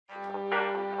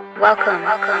Welcome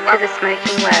to the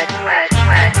Smoking Word.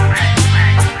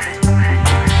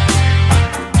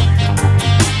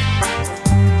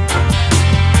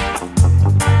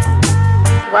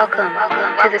 Welcome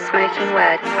to the Smoking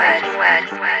Word.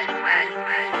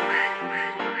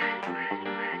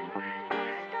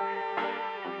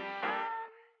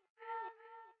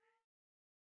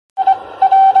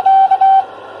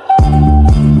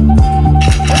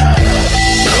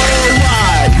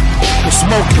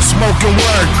 The smoking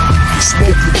word. The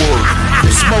smoking word.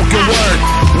 The smoking word.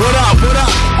 What up? What up?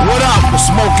 What up? The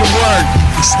smoking word.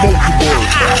 The smoking word.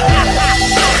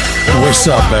 What's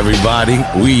up, everybody?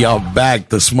 We are back.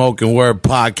 The Smoking Word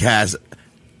Podcast,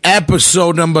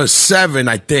 episode number 7,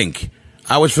 I think.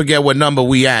 I always forget what number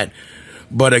we at.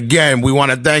 But again, we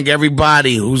want to thank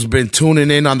everybody who's been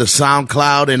tuning in on the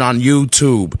SoundCloud and on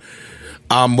YouTube.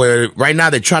 Where right now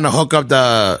they're trying to hook up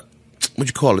the the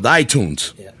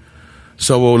iTunes. Yeah.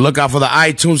 So we'll look out for the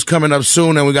iTunes coming up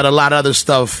soon, and we got a lot of other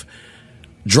stuff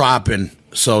dropping.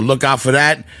 So look out for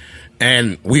that.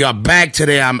 And we are back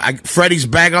today. Freddie's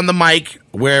back on the mic.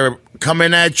 We're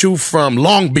coming at you from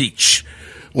Long Beach.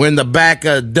 We're in the back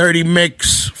of Dirty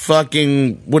Mix,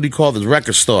 fucking, what do you call this?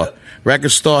 Record store. Record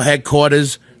store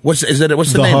headquarters. What's the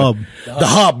name?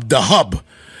 Hub. The Hub.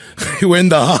 We're in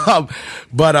the Hub.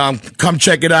 But come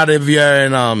check it out if you're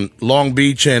in Long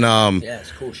Beach. And yeah,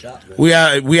 it's a cool shop,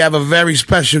 man. we have a very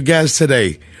special guest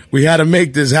today. We had to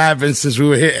make this happen since we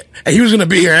were here. And he was going to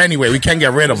be here anyway. We can't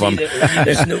get rid of him.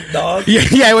 Either Snoop Dogg?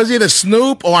 Yeah, it was either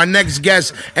Snoop or our next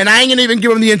guest. And I ain't going to even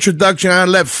give him the introduction. I'm going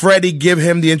to let Freddie give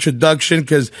him the introduction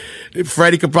because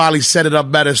Freddie could probably set it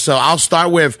up better. So I'll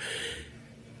start with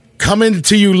coming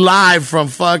to you live from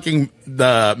fucking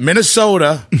the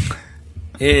Minnesota.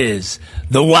 Is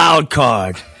the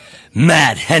Wildcard,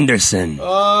 Matt Henderson.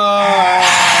 Talk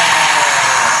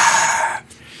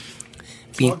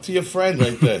to your friend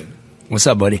right there. What's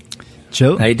up, buddy?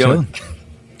 Chill. How you doing? Chill.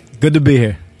 Good to be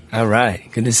here. All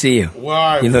right. Good to see you. Where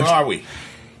are we?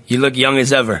 You look young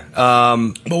as ever.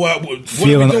 But what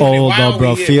Feeling old, though,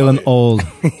 bro. Feeling old.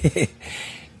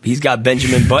 He's got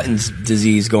Benjamin Button's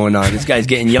disease going on. This guy's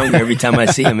getting younger every time I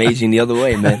see him, aging the other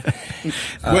way, man.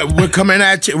 We're coming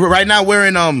at you. Right now we're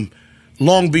in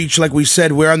Long Beach, like we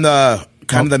said. We're on the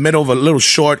kind of the middle of a little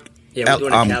short we're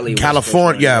doing a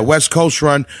California, West Coast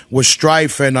run with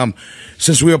Strife. And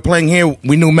since we were playing here,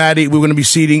 we knew Maddie, we were going to be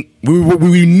seeing,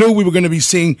 we knew we were going to be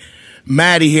seeing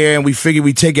Maddie here, and we figured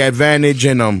we'd take advantage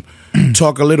and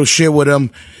talk a little shit with him.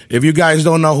 If you guys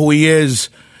don't know who he is,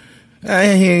 he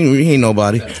ain't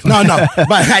nobody.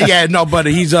 No, but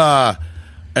he's an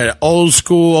old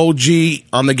school OG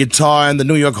on the guitar in the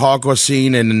New York hardcore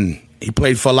scene, and he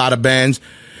played for a lot of bands.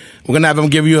 We're going to have him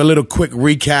give you a little quick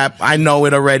recap. I know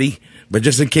it already, but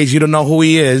just in case you don't know who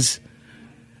he is,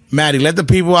 Maddie, let the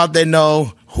people out there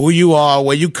know who you are,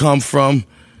 where you come from,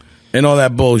 and all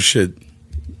that bullshit.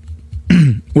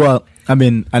 Well, I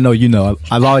mean, I know you know.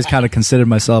 I've always kind of considered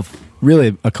myself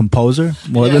really a composer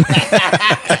more than.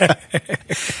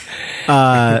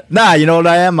 Nah, you know what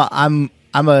I am? I'm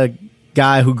a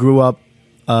guy who grew up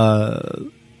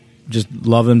just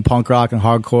loving punk rock and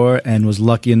hardcore, and was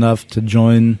lucky enough to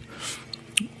join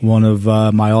one of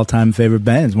my all-time favorite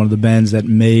bands, one of the bands that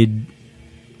made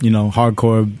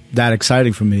hardcore that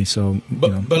exciting for me. So,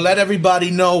 but let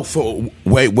everybody know for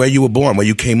where you were born, where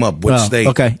you came up, what state.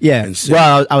 Okay, yeah.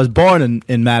 Well, I was born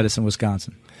in Madison,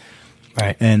 Wisconsin.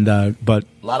 Right, and but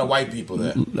a lot of white people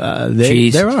there.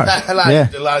 There are a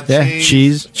lot of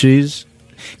cheese.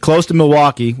 Close to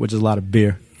Milwaukee, which is a lot of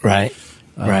beer. Right.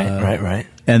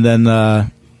 And then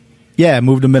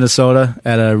moved to Minnesota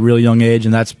at a real young age,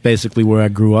 and that's basically where I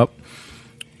grew up.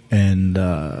 And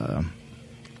then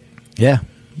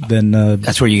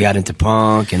that's where you got into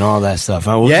punk and all that stuff.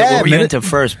 Huh? What were you into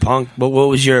first? Punk. What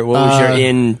was your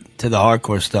into the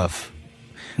hardcore stuff?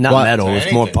 Not metal. It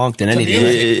was more punk than anything.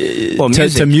 Music. Well,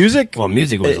 music. To music? Well,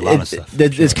 music was a lot of stuff.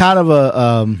 It's kind of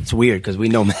a... it's weird because we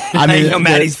know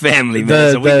Maddie's family,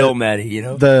 man. So we know Maddie,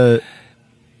 The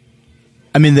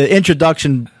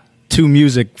introduction to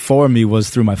music for me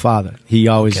was through my father. He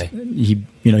always... He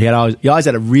always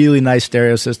had a really nice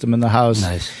stereo system in the house.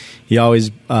 Nice. He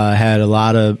always had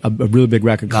a really big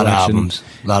record collection. A lot of albums.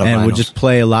 A lot of and vinyls. Would just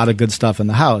play a lot of good stuff in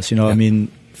the house.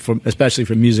 Especially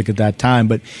for music at that time.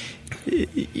 But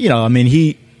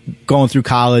he going through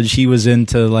college, he was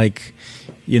into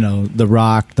the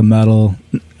rock, the metal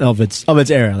of its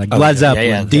era, like Led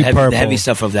Zeppelin, Deep Purple, the heavy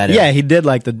stuff of that era. Yeah, he did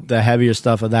like the heavier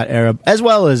stuff of that era, as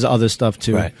well as other stuff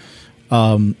too. Right.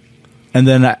 And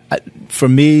then for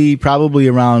me, probably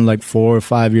around like 4 or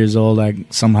 5 years old, I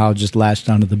somehow just latched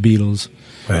onto the Beatles,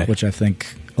 which I think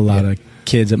a lot of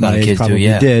kids at my age probably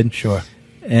did. Sure.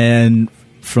 And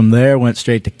from there, went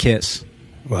straight to Kiss.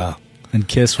 Wow. And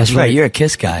Kiss was That's right. You're a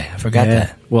Kiss guy. I forgot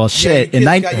that. Well, shit. You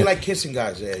like kissing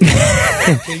guys. Yeah.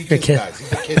 You kiss guys.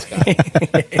 He's a kiss guy.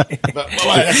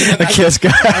 A Kiss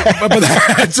guy. But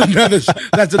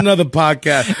that's another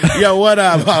podcast. Yo, what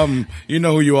up? You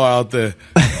know who you are out there.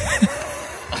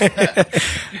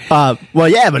 Well,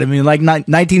 yeah, but I mean, like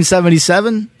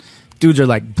 1977, dudes are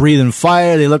like breathing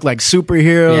fire. They look like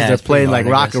superheroes. Yeah, they're playing hard,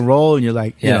 like rock and roll, and you're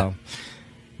like, you know.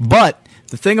 But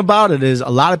the thing about it is, a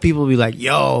lot of people be like,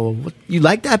 "Yo, you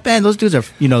like that band? Those dudes are,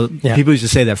 people used to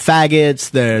say they're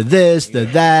faggots. They're this, they're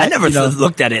that." I never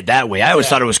looked at it that way. I always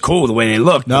thought it was cool the way they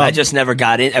looked, but I just never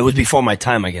got in. It was before my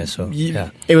time, I guess. So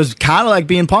it was kind of like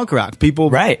being punk rock. People,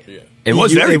 right? Yeah. It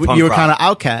was very punk rock. You were kind of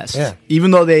outcast,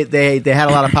 even though they had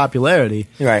a lot of popularity,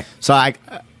 right? So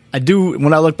I do,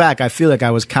 when I look back, I feel like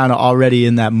I was kind of already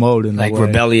in that mode. Like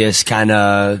rebellious kind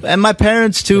of. And my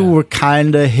parents, too, were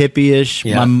kind of hippie-ish.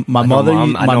 Yeah. My mother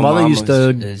used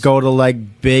to go to,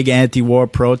 like, big anti-war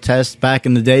protests back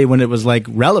in the day when it was, like,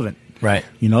 relevant. Right.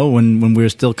 When we were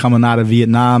still coming out of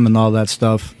Vietnam and all that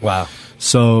stuff. Wow.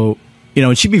 So,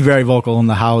 and she'd be very vocal in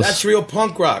the house. That's real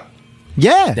punk rock.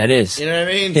 Yeah. That is. You know what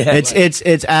I mean? Yeah.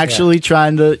 It's actually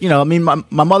trying to,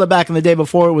 my mother back in the day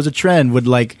before it was a trend would,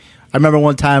 like, I remember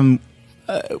one time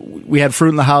we had fruit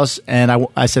in the house, and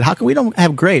I said, "How come we don't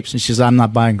have grapes?" And she said, "I'm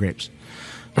not buying grapes."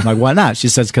 I'm like, "Why not?" She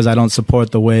says, "Because I don't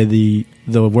support the way the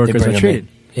workers are treated."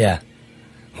 Yeah.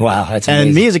 Wow, that's amazing.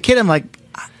 And me as a kid, I'm like,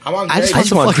 I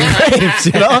just want fucking grapes,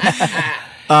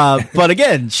 But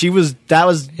again, that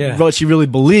was what she really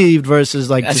believed versus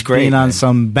like just being on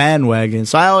some bandwagon.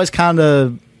 So I always kind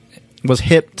of was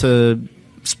hip to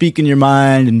speaking your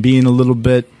mind and being a little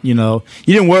bit, you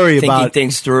didn't worry thinking about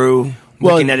things through,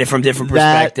 looking at it from different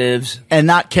perspectives, and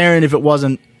not caring if it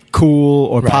wasn't cool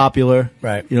or popular.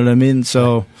 Right. You know what I mean?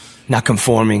 So not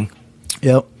conforming.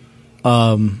 Yep.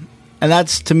 And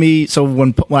that's to me. So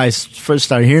when I first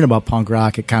started hearing about punk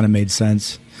rock, it kind of made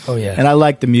sense. Oh yeah. And I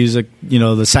liked the music.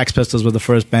 The Sex Pistols were the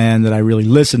first band that I really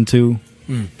listened to,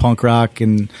 punk rock,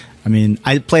 and I mean,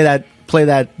 I play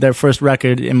their first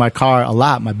record in my car a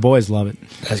lot. My boys love it.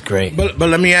 That's great. But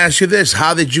let me ask you this: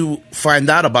 how did you find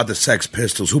out about the Sex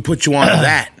Pistols? Who put you on to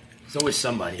that? It's always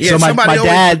somebody. Yeah, so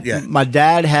my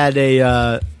dad had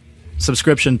a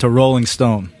subscription to Rolling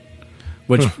Stone,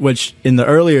 which in the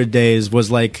earlier days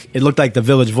was like, it looked like the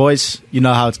Village Voice. You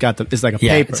know how it's got it's like a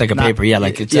paper. It's like a paper. Yeah,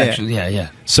 like it's actually yeah.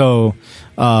 So,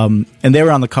 and they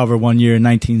were on the cover one year in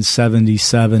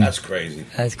 1977. That's crazy.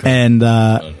 And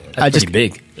that's pretty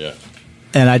big. Yeah.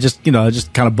 And I just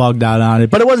kind of bugged out on it.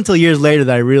 But it wasn't until years later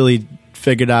that I really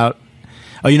figured out.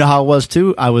 Oh, you know how it was,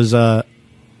 too? I was a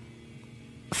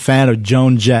fan of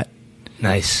Joan Jett.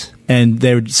 Nice. And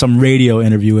there was some radio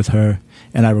interview with her,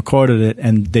 and I recorded it,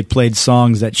 and they played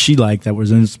songs that she liked that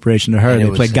was an inspiration to her. They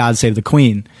played God Save the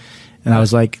Queen. And I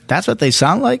was like, that's what they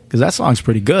sound like? Because that song's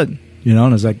pretty good. And I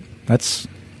was like, that's...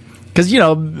 Because,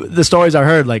 the stories I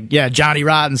heard, like, Johnny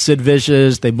Rotten, Sid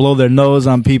Vicious, they blow their nose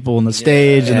on people on the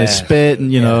stage and they spit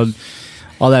and,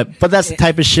 all that. But that's the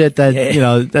type of shit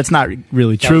that, that's not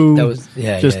really true. That was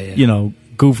just,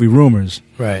 goofy rumors.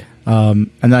 Right.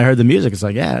 And then I heard the music. It's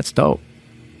like, that's dope.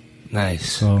 Nice.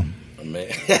 So. And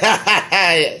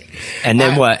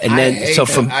then what? And then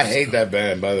I hate that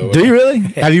band, by the way. Do you really?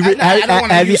 Have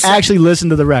you actually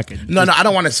listened to the record? No, I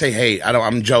don't want to say hate.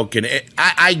 I'm joking.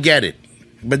 I get it.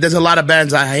 But there's a lot of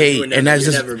bands I hate, and that's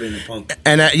just never been a punk.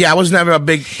 And I was never a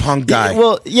big punk guy.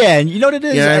 And you know what it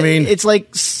is? You know what I mean? It's like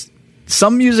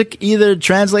some music either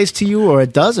translates to you or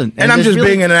it doesn't. And I'm just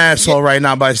being an asshole right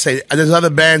now by saying there's other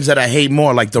bands that I hate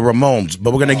more, like the Ramones.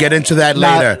 But we're gonna get into that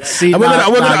later. I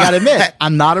gotta admit,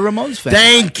 I'm not a Ramones fan.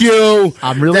 Thank you.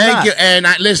 I'm really not. Thank you. And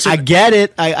listen, I get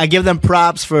it. I give them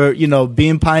props for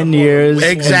being pioneers,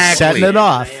 and setting it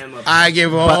off. I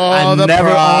give all the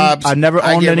props. I never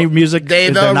owned any music.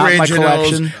 They're the not originals. My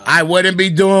collection. I wouldn't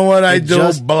be doing what I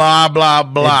do. Blah blah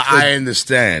blah. I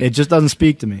understand. It just doesn't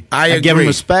speak to me. I agree. Give them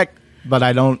respect, but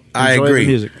I don't. I enjoy agree. The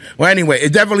music. Well, anyway,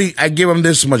 it definitely. I give them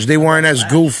this much. They weren't as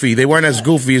goofy. They weren't as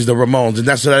goofy as the Ramones, and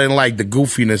that's what I didn't like. The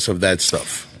goofiness of that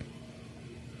stuff.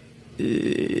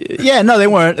 No, they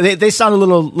weren't. They sound a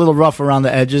little rough around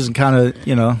the edges and kind of,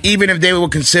 Even if they were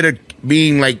considered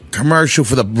being like commercial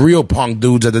for the real punk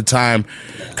dudes at the time,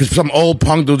 because some old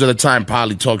punk dudes at the time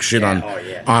probably talk shit on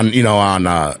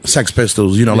Sex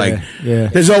Pistols.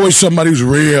 There's always somebody who's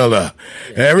real.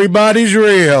 Everybody's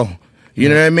real. You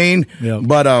know what I mean? Yeah.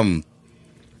 But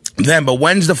but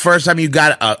when's the first time you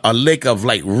got a lick of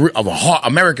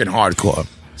American hardcore?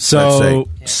 So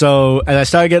as I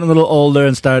started getting a little older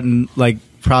and starting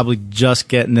probably just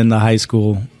getting into high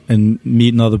school and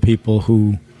meeting other people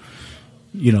who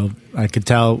I could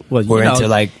tell. Well, we're into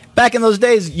like back in those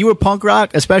days, you were punk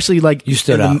rock, especially like you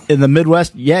stood out in the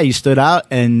Midwest. Yeah, you stood out,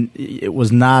 and it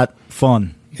was not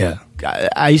fun. Yeah,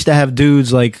 I used to have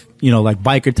dudes like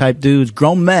biker type dudes,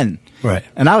 grown men, right?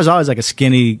 And I was always like a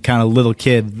skinny kind of little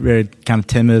kid, very kind of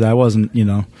timid. I wasn't,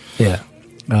 yeah.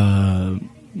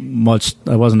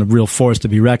 I wasn't a real force to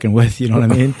be reckoned with, you know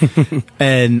what I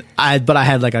mean? But I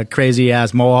had like a crazy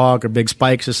ass mohawk or big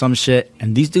spikes or some shit,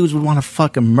 and these dudes would want to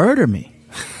fucking murder me.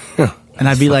 And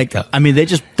I'd be like, I mean,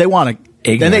 they want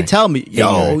to. Then they tell me,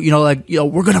 yo,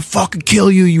 we're gonna fucking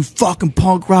kill you, you fucking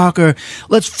punk rocker.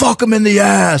 Let's fuck him in the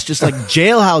ass. Just like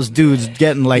jailhouse dudes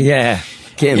getting like, yeah.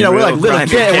 We're like little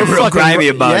kids. We're real grimy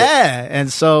about it. Yeah,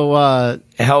 and so...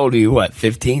 how old are you,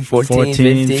 15, 14,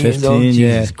 15? Jesus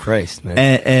yeah. Christ, man.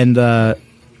 And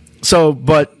so,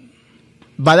 but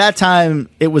by that time,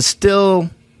 it was still...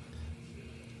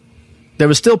 There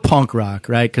was still punk rock,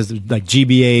 right? Because like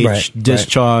GBH,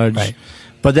 Discharge... Right.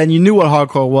 But then you knew what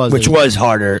hardcore was. Which was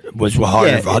harder,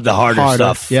 the harder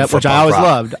stuff. Yeah, which I always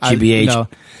loved. GBH...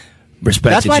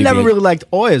 Respect. That's why I never really liked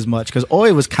Oi as much, because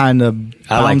Oi was kind of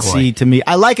bouncy to me.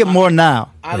 I like it more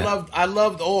now. I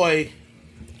loved Oi.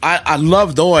 I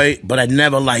loved Oi, but I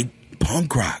never liked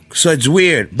punk rock. So it's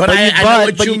weird. But I know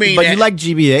what you mean. But you like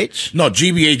GBH? No,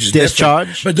 GBH is Discharge.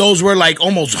 Different. But those were like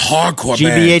almost hardcore GBH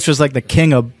bands. was like the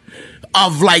king of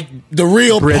like the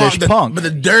real British punk. But the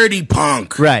dirty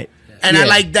punk. Right. And I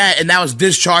like that. And that was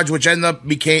Discharge, which ended up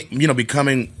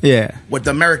becoming what the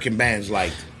American bands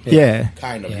liked. Yeah.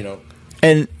 Kind of,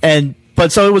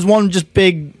 But so it was one just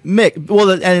big mix.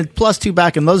 Well, and plus two,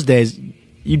 back in those days,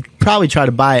 you'd probably try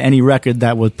to buy any record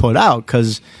that was put out,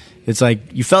 because it's like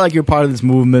you felt like you're part of this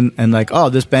movement, and like, oh,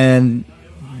 this band,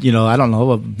 I don't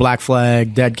know, Black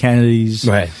Flag, Dead Kennedys,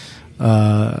 right?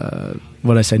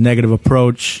 What I say, Negative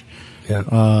Approach,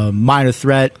 Minor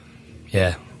Threat,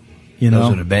 those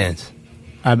are the bands.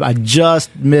 I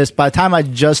just missed. By the time I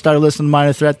just started listening to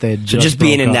Minor Threat, they had just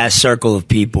being in up. that circle of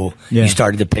people, you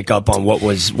started to pick up on what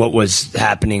was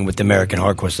happening with the American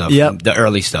hardcore stuff, the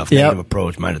early stuff, Negative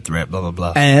Approach, Minor Threat, blah blah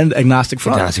blah, and Agnostic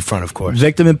Front. Agnostic Front, of course.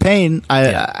 Victim in Pain.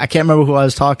 I can't remember who I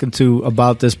was talking to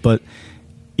about this, but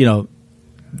there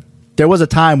was a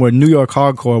time where New York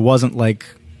hardcore wasn't like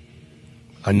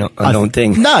a known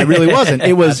thing. No, it really wasn't.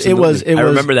 It was. I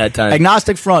remember that time.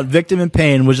 Agnostic Front, Victim in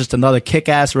Pain was just another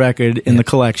kick-ass record in the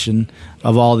collection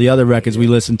of all the other records we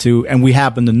listened to, and we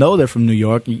happen to know they're from New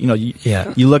York. You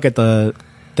look at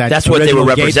that's what they were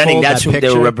representing. Gatefold, That's who they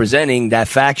were representing, that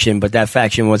faction, but that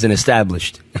faction wasn't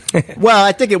established. Well,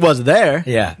 I think it was there.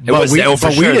 Yeah, but we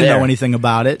didn't know anything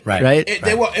about it. Right?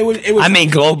 It was. I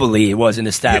mean, globally, it wasn't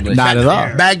established. Not at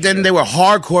all. Back then, they were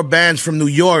hardcore bands from New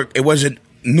York. It wasn't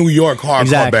New York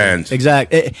hardcore bands.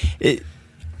 Exactly.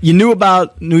 You knew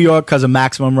about New York because of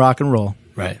Maximum Rock and Roll.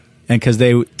 Right. And because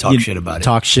they talk shit about it.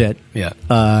 Talk shit. Yeah.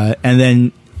 And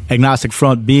then Agnostic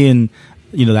Front being,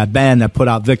 that band that put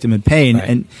out Victim in Pain. Right.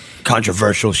 And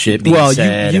controversial shit being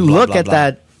said. You blah, look blah, at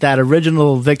blah. that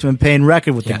original Victim in Pain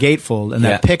record with the gatefold and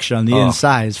that picture on the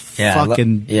inside is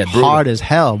fucking hard as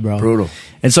hell, bro. Brutal.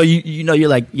 And so you're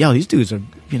like, yo, these dudes are,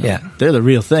 they're the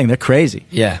real thing. They're crazy.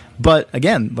 Yeah. But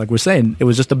again, like we're saying, it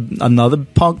was just another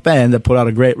punk band that put out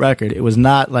a great record. It was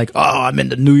not like, oh, I'm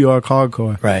into New York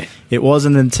hardcore. Right. It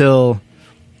wasn't until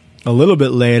a little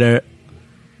bit later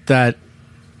that,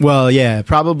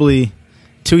 probably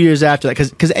 2 years after that,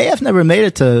 because AF never made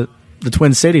it to the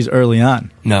Twin Cities early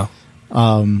on. No. As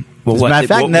a matter of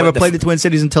fact, never played the Twin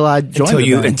Cities until I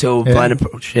joined until Blind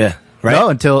Approach. Yeah. Right?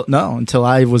 No, until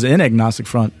I was in Agnostic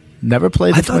Front. Never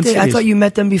played the Twin Cities. I thought you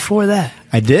met them before that.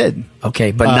 I did.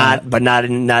 Okay, but not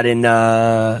in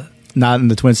not in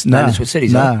the Twin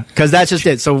Cities. Nah, because that's just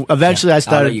it. So eventually, I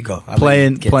started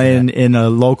playing in a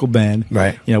local band.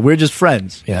 Right. We're just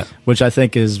friends. Yeah. Which I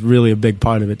think is really a big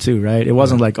part of it too. Right. It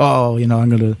wasn't like, oh,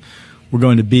 we're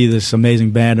going to be this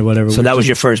amazing band or whatever. So that was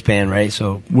your first band, right?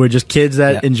 So we're just kids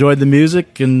that enjoyed the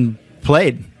music and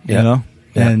played. Yeah.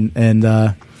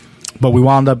 But we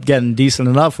wound up getting decent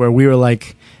enough where we were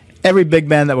like, every big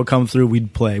band that would come through,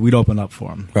 we'd play. We'd open up for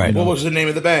them. Right. What was the name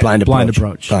of the band? Blind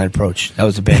Approach. Blind Approach. That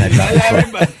was the band I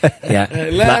dropped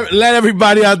before. Let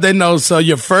everybody out there know. So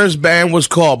your first band was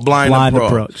called Blind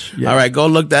Approach. Yeah. All right, go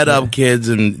look that up, kids,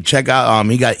 and check out.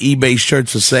 He got eBay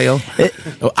shirts for sale.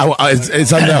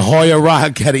 It's under Hoya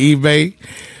Rock at eBay.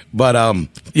 But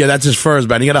that's his first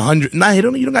band. He got 100. Nah, you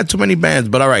don't got too many bands.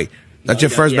 But all right, that's your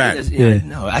first band.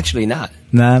 No, actually not.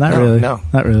 Nah, not really. No,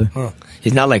 not really. Huh.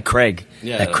 He's not like Craig.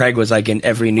 Yeah, Craig was like in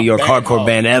every New York hardcore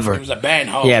band ever. He was a band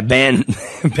hoe. Yeah, band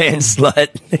slut.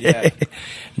 Yeah.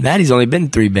 Maddie's only been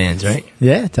 3 bands, right?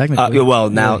 Yeah, technically. Well,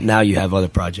 now you have other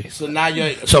projects. So now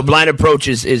you're So Blind Approach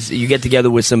is you get together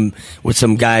with some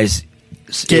guys.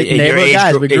 Neighborhood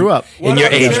guys, we grew up. In your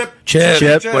age.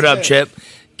 Chip. What up, Chip?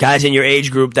 Guys in your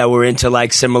age group that were into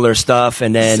like similar stuff,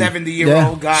 and then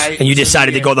 70-year-old guy, and you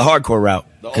decided to go the hardcore route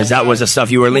because that was the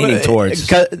stuff you were leaning towards.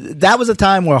 That was a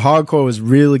time where hardcore was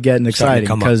really getting exciting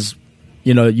because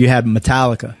you had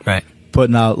Metallica right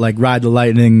putting out like Ride the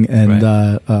Lightning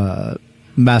and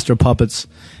Master of Puppets,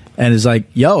 and it's like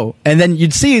and then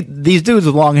you'd see these dudes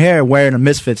with long hair wearing a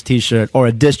Misfits t-shirt or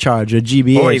a Discharge or a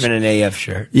GBH or even an AF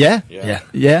shirt. Yeah.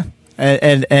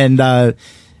 And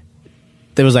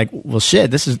they was like, well, shit,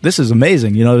 this is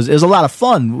amazing. It was a lot of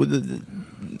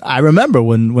fun. I remember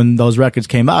when those records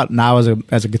came out. Now as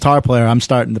a guitar player, I'm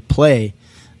starting to play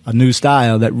a new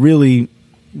style that really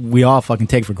we all fucking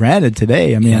take for granted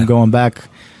today. I mean, I'm going back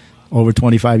over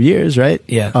 25 years, right?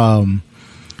 Yeah.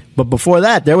 But before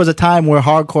that, there was a time where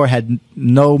hardcore had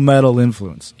no metal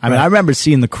influence. I mean, I remember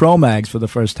seeing the Cro-Mags for the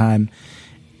first time,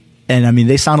 and I mean,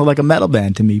 they sounded like a metal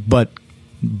band to me, but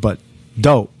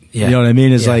dope. Yeah. You know what I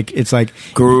mean? It's like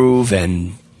groove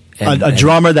and a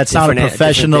drummer that sounded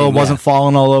professional, wasn't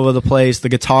falling all over the place. The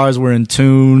guitars were in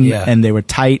tune and they were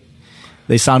tight.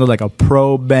 They sounded like a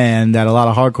pro band that a lot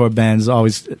of hardcore bands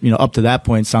always, up to that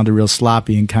point sounded real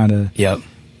sloppy and kind of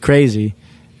crazy.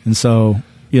 And so,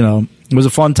 it was a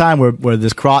fun time where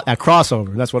this that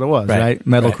crossover, that's what it was, right?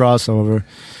 Metal crossover.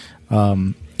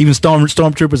 Even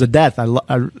Stormtroopers of Death. I love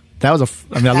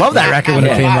that record when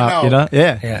it came out,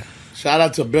 Yeah. Shout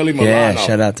out to Billy Milano. Yeah,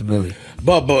 shout out to Billy.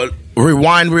 But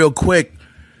rewind real quick.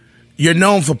 You're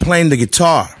known for playing the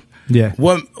guitar. Yeah.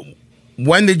 What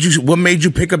made you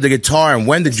pick up the guitar, and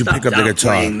when did you pick up the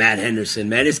guitar? Playing Matt Henderson,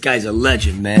 man. This guy's a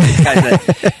legend, man.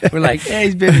 We're like,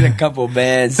 he's been in a couple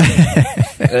bands.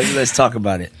 Let's talk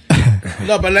about it.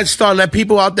 No, but let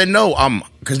people out there know,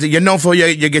 because you're known for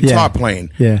your guitar playing.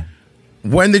 Yeah.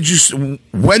 When did you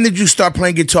start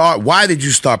playing guitar? Why did you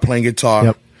start playing guitar?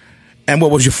 Yep. And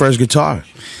what was your first guitar?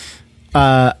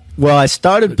 Well, I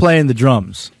started playing the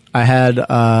drums. I had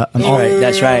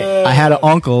that's right. I had an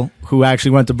uncle who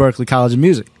actually went to Berklee College of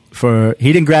Music.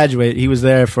 He didn't graduate. He was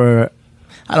there for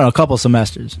a couple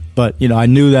semesters. But I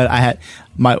knew that I had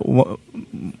one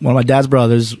of my dad's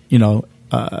brothers.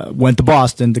 Went to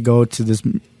Boston to go to this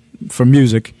for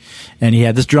music, and he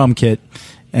had this drum kit.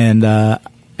 And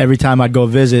every time I'd go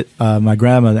visit my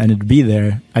grandma and it'd be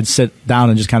there, I'd sit down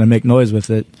and just kind of make noise with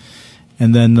it.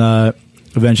 And then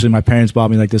eventually my parents bought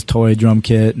me like this toy drum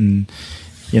kit, and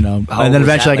and then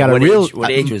eventually I got what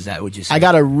age was that, would you say? I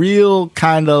got a real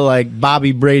kind of like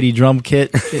Bobby Brady drum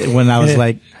kit when I was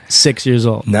like 6 years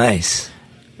old. Nice.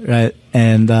 Right.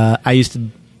 And I used to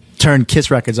turn Kiss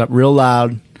records up real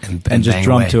loud and just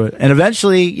drum to it. And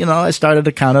eventually, I started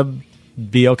to kind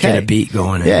of be okay. Get a beat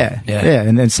going. Yeah.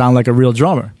 And then sound like a real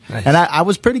drummer. Nice. And I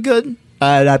was pretty good.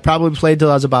 I probably played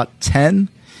till I was about 10.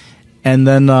 And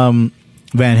then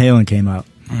Van Halen came out.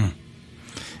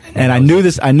 And I knew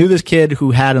this kid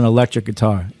who had an electric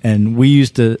guitar, and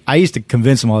I used to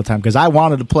convince him all the time because I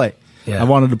wanted to play. I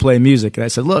wanted to play music, and I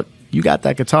said, "Look, you got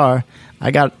that guitar,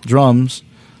 I got drums.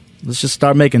 Let's just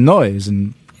start making noise."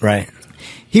 And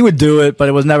he would do it, but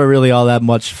it was never really all that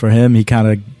much for him.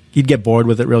 He'd get bored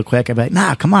with it real quick. I'd be like,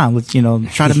 "Nah, come on, let's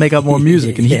try to make up more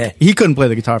music." And he couldn't play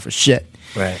the guitar for shit.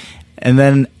 Right. And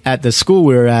then at the school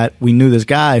we were at, we knew this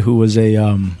guy who was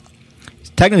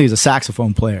technically he's a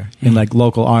saxophone player in like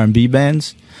local R&B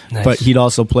bands, but he'd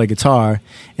also play guitar,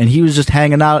 and he was just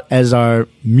hanging out as our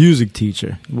music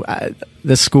teacher.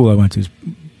 This school I went to is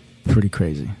pretty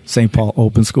crazy. St. Paul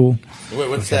Open School. Wait,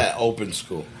 what's that? Open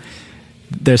School.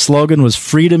 Their slogan was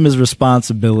 "Freedom is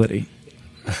responsibility."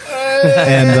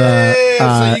 And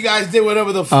so you guys did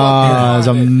whatever the fuck. It was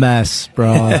a mess,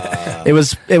 bro. It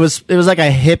was like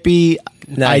a hippie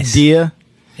idea.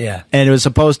 Yeah, and it was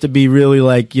supposed to be really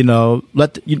like there were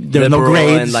no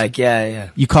grades.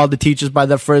 And you called the teachers by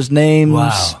their first names.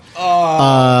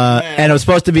 Wow. And it was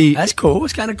supposed to be. That's cool.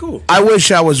 It's kind of cool. I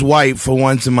wish I was white for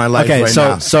once in my life. Okay,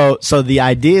 now. So the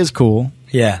idea is cool.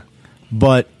 Yeah.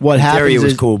 But what happens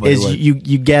was cool, is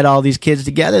you get all these kids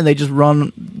together and they just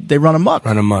run amok.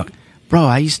 Run amok. Bro,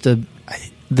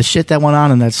 the shit that went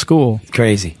on in that school.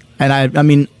 Crazy. And I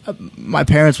mean, my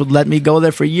parents would let me go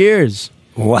there for years.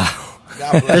 Wow.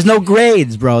 There's no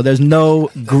grades, bro. There's no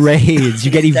grades.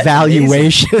 You get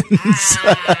evaluations.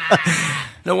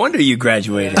 No wonder you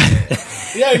graduated.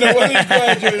 Yeah, no wonder you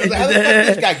graduated. How the fuck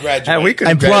this guy graduated?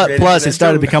 And plus, it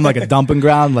started to become like a dumping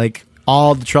ground. Like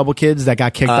all the trouble kids that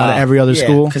got kicked out of every other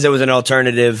school because there was an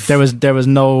alternative. There was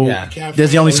no.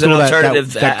 There's the only school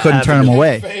that couldn't turn them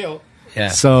away. Yeah.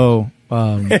 So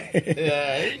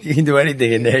You can do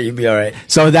anything in there. You'll be all right.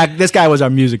 So this guy was our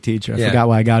music teacher. I forgot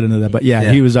why I got into that, but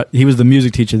he was the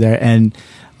music teacher there. And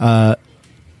I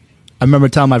remember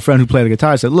telling my friend who played the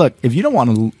guitar, I said, "Look, if you don't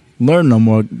want to learn no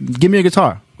more, give me a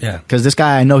guitar." Yeah. Because this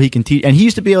guy, I know he can teach, and he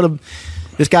used to be able to.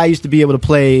 This guy used to be able to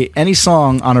play any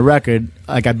song on a record.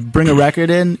 Like I'd bring a record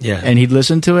in, and he'd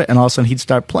listen to it, and all of a sudden he'd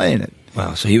start playing it.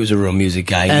 Wow, so he was a real music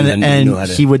guy. And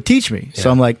he would teach me. Yeah.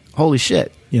 So I'm like, holy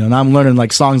shit. Now I'm learning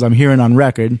like songs I'm hearing on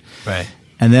record. Right.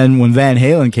 And then when Van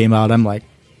Halen came out, I'm like,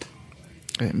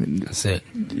 that's it.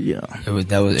 Yeah. It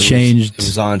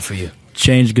was on for you.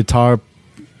 Changed guitar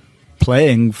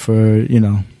playing for,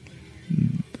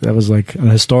 that was like an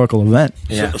historical event.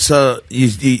 Yeah. So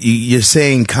you're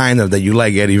saying kind of that you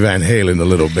like Eddie Van Halen a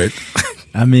little bit.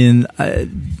 I mean,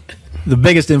 the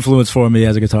biggest influence for me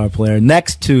as a guitar player,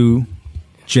 next to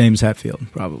James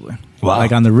Hetfield, probably. Wow.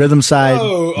 Like on the rhythm side.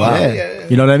 Yeah.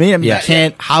 You know what I mean? You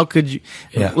can't, how could you,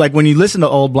 like when you listen to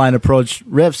old Blind Approach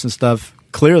riffs and stuff,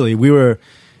 clearly we were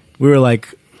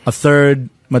like a third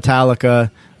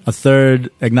Metallica, a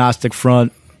third Agnostic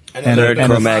Front, and a third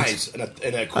Cro-Mags.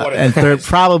 And third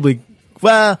probably,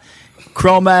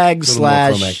 Cro-Mags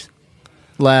slash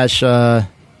the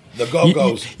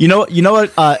Go-Go's. You know what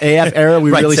AF era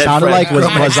we really sounded like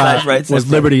was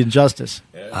Liberty and Justice.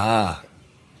 Ah,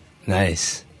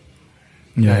 nice.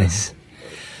 Yeah. Nice.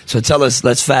 So tell us.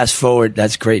 Let's fast forward.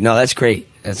 That's great. No, that's great.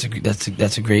 That's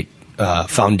a great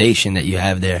foundation that you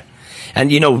have there.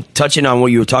 And touching on what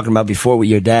you were talking about before with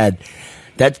your dad,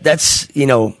 that's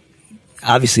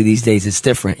obviously these days it's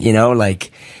different.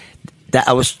 Like that.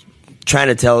 I was trying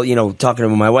to tell talking to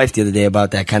my wife the other day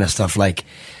about that kind of stuff. Like,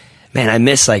 man, I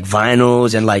miss like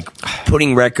vinyls and like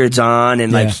putting records on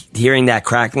and like hearing that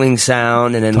crackling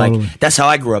sound, and then like that's how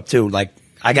I grew up too. Like,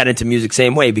 I got into music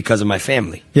same way because of my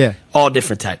family. Yeah. All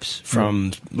different types,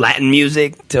 from Latin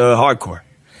music to hardcore.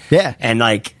 Yeah. And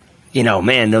like,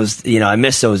 man, those, I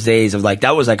miss those days of like,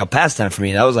 that was like a pastime for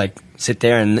me. That was like, sit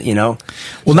there and, Well,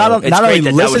 so not only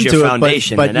listen to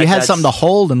it, but you had something to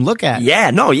hold and look at. Yeah,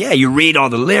 you read all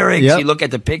the lyrics, you look at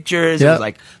the pictures, it was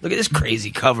like, look at this crazy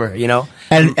cover,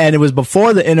 And it was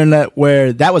before the internet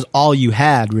where that was all you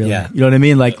had, really. Yeah. You know what I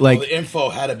mean? Like the info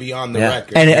had to be on the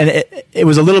record. And it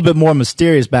was a little bit more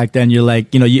mysterious back then. You're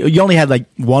like, you only had like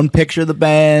one picture of the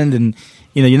band, and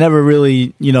you never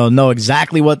really, know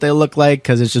exactly what they look like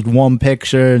because it's just one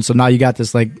picture. And so now you got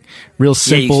this like real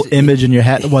simple image in your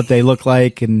head of what they look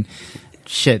like. And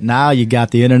shit, now you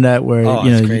got the internet where,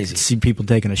 you can see people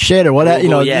taking a shit or whatever,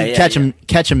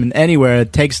 catch them anywhere.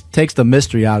 It takes the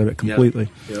mystery out of it completely.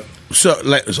 Yep.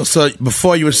 So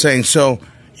before you were saying, so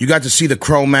you got to see the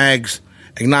Cro-Mags.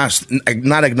 Agnostic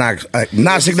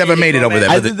never made it over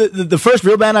there. The first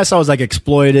real band I saw was like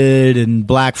Exploited and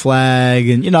Black Flag,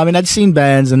 and I'd seen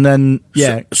bands, and then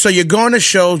So you're going to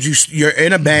shows. You're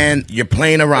in a band. You're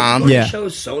playing around. Yeah.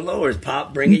 Shows solo, or is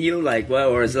pop bringing you? Like what?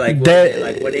 Or is it like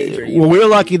what age are you? Well, we were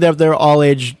lucky that they were all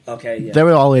age. Okay. Yeah. There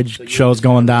were all age shows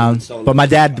going down, but my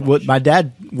dad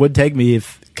would take me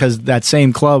because that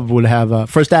same club would have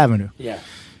First Avenue. Yeah.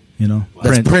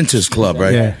 That's Prince's club,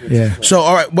 right? Yeah. So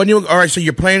so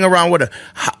you're playing around with it.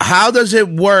 How does it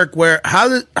work? How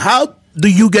do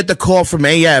you get the call from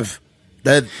AF?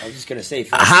 That I was just gonna say.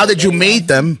 How did you meet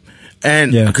them?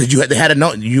 And because they had to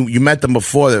know you met them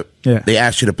before they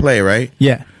asked you to play, right?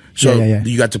 Yeah. So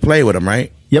you got to play with them,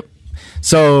 right? Yep.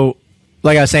 So,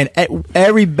 like I was saying,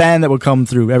 every band that would come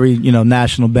through, every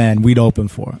national band, we'd open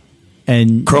for.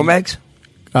 And Cro-Mags?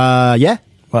 Yeah.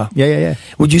 Wow. Yeah.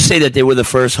 Would you say that they were the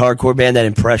first hardcore band that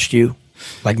impressed you?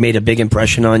 Like made a big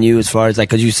impression on you as far as like,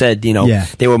 because you said,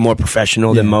 they were more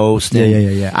professional than most. And,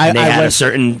 and they had a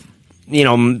certain,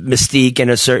 mystique and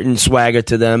a certain swagger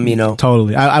to them,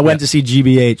 Totally. I went to see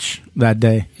GBH that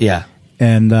day. Yeah.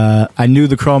 And I knew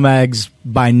the Cro-Mags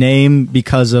by name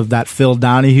because of that Phil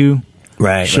Donahue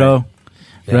show.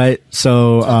 Right.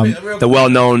 So the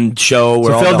well-known show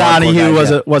where all Phil the Donahue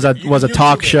guys, was a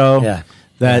talk show. Yeah.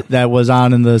 That was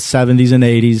on in the 70s and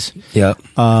 80s. Yeah.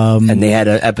 And they had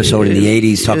an episode in the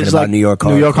 80s talking about New York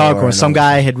hardcore. New York hardcore. Some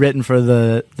guy had written for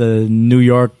the New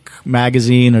York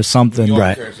magazine or something.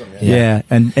 Right. Yeah.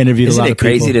 And interviewed a lot of people.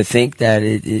 Isn't it crazy to think that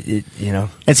it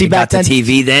and see, back got then, to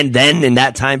TV then in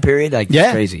that time period? Like,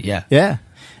 it's crazy. Yeah. Yeah.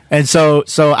 And so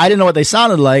I didn't know what they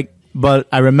sounded like, but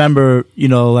I remember,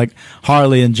 like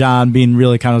Harley and John being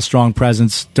really kind of strong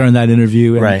presence during that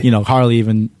interview. And, Harley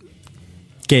even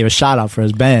gave a shout out for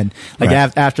his band. Like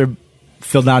after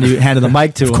Phil Donahue handed the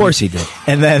mic to him. Of course he did.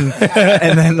 And then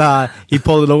he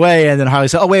pulled it away, and then Harley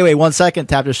said, "Oh, wait, 1 second,"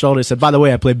 tapped his shoulder, said, "By the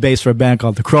way, I play bass for a band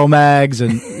called the Cro-Mags,"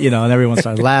 and and everyone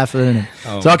started laughing.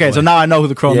 And so now I know who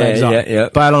the Cro-Mags are. Yeah.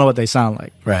 But I don't know what they sound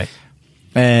like. Right.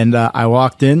 and I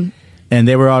walked in, and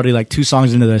they were already like 2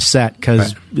 songs into their set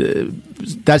because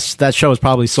that show was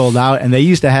probably sold out. And they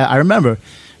used to have. I remember,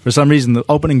 for some reason, the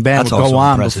opening band That's would go also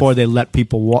on impressive. before they let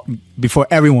people walk, before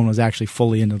everyone was actually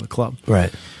fully into the club.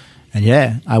 Right. And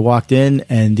yeah, I walked in,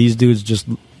 and these dudes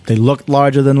they looked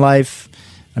larger than life.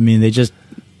 I mean,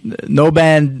 no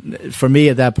band for me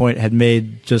at that point had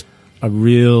made just a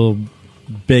real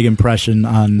big impression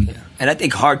on. Yeah. And I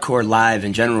think hardcore live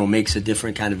in general makes a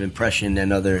different kind of impression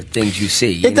than other things you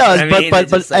see. It does,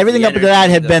 but everything up to that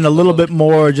had been a little bit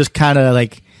more just kind of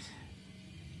like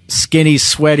skinny,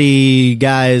 sweaty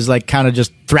guys, like kind of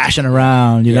just thrashing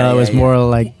around. You know, it was more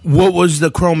like. What was the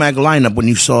Cro-Mag lineup when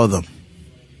you saw them?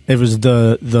 It was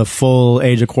the full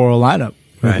Age of Quarrel lineup.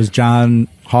 Right. It was John,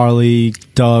 Harley,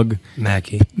 Doug,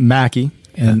 Mackie,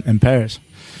 and Paris.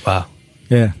 Wow.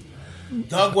 Yeah.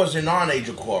 Doug wasn't on Age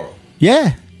of Quarrel.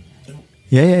 Yeah.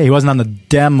 Yeah. He wasn't on the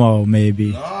demo,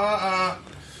 maybe.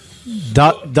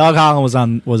 Doug Holland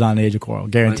was on Age of Quarrel,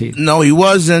 guaranteed. No, he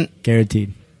wasn't.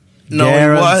 Guaranteed. No,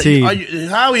 guaranteed. he was.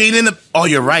 How he ain't in the? Oh,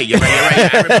 you're right. You're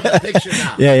right. I remember the picture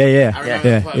now. Yeah. I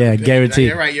remember the picture. Guaranteed.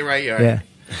 You're right. Yeah.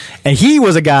 And he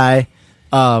was a guy.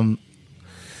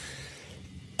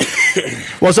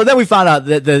 Well, so then we found out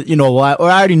that I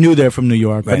already knew they're from New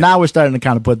York, but now we're starting to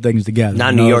kind of put things together.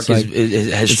 Now New York has.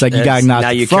 It's like you got now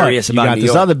you're curious you about got New this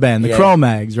York. other band, the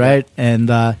Cro-Mags, right? And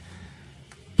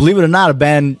believe it or not, a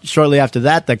band shortly after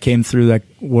that came through that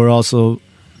were also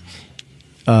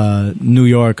New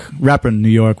York, repping New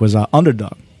York, was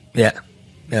Underdog. Yeah.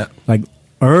 Like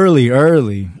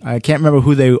early. I can't remember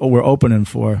who they were opening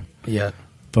for. Yeah.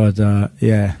 But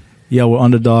we're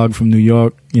Underdog from New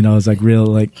York. It's like real,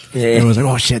 like everyone's like,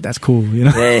 oh shit, that's cool.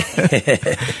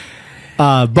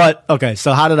 But okay,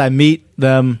 so how did I meet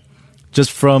them?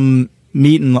 Just from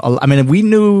meeting. I mean, we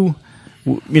knew,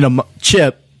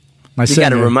 Chip. My You got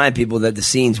to remind people that the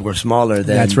scenes were smaller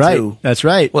then. That's right. Too. That's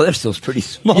right. Well, they're still pretty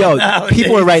small. Yo, nowadays.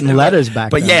 people were writing letters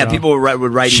back But then. people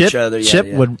would write Chip, each other. Yeah, Chip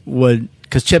would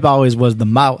because Chip always was the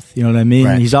mouth. You know what I mean?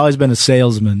 Right. He's always been a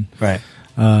salesman. Right.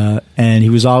 And he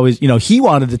was always, he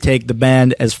wanted to take the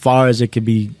band as far as it could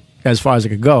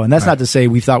go. And that's not to say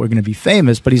we thought we were going to be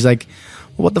famous, but he's like,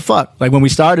 well, what the fuck? Like when we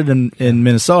started in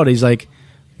Minnesota, he's like,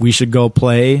 we should go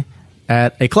play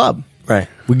at a club. Right.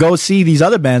 We go see these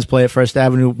other bands play at First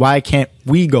Avenue. Why can't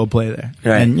we go play there?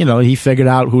 Right. And, he figured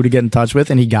out who to get in touch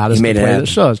with, and he got us to play the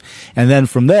shows. And then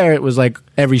from there, it was like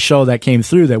every show that came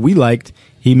through that we liked,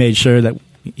 he made sure that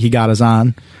he got us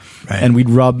on. Right. And we'd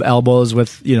rub elbows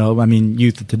with,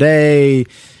 Youth of Today,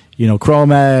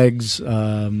 Cro-Mags.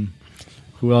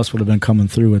 Who else would have been coming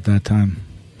through at that time?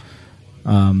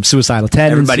 Suicidal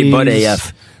Tendencies. Everybody but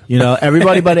AF.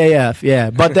 Everybody but AF, yeah.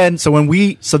 But then,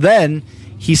 then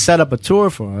he set up a tour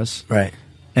for us. Right.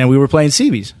 And we were playing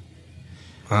CB's.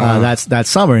 That's that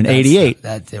summer in '88.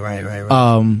 That's right.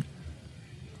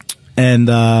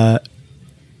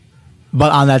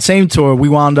 But on that same tour, we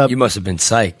wound up. You must have been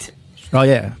psyched. Oh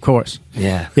yeah, of course.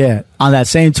 Yeah. Yeah. On that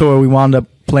same tour, we wound up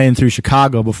playing through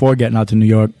Chicago before getting out to New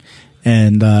York,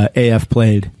 and AF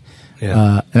played.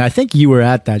 Yeah. And I think you were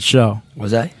at that show.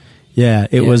 Was I? Yeah.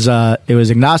 It was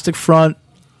Agnostic Front,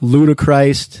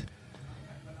 Ludachrist,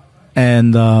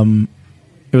 and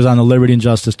it was on the Liberty and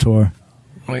Justice tour.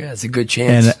 Oh yeah, it's a good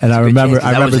chance. And I remember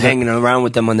I was hanging around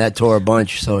with them on that tour a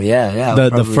bunch. So yeah.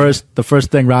 The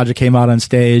first thing Roger came out on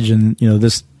stage, and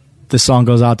this song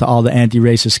goes out to all the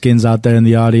anti-racist skins out there in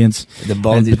the audience. The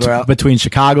Baldies were out. Between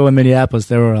Chicago and Minneapolis,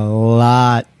 there were a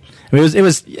lot. I mean, it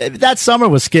was that summer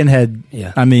was skinhead.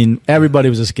 Yeah. I mean, everybody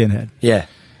was a skinhead. Yeah.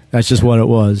 That's just what it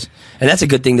was. And that's a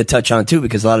good thing to touch on, too,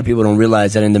 because a lot of people don't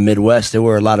realize that in the Midwest, there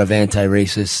were a lot of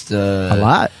anti-racist... a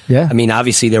lot, yeah. I mean,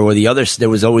 obviously, there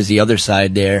was always the other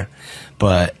side there,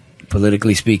 but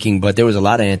politically speaking, but there was a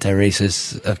lot of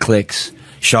anti-racist cliques,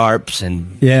 Sharps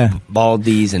and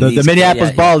Baldies. And the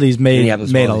Minneapolis Baldies made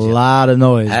a lot of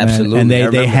noise, absolutely. Man.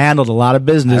 And they handled a lot of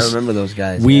business. I remember those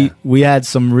guys. We had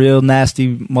some real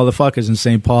nasty motherfuckers in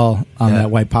St. Paul on that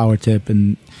white power tip,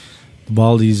 and the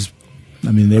Baldies...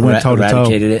 I mean, they went toe to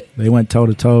toe. They went toe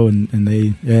to toe, and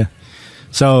they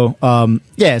So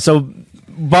so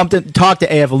bumped it, talked to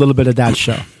AF a little bit at that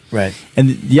show, right? And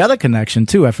the other connection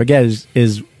too, I forget,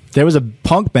 is there was a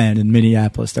punk band in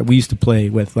Minneapolis that we used to play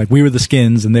with. Like we were the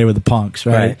Skins and they were the Punks,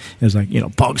 right? It was like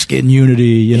Punk Skin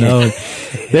Unity,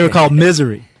 They were called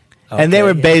Misery, and they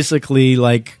were basically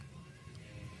like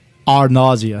our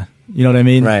Nausea. You know what I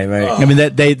mean? Right. I mean,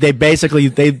 they basically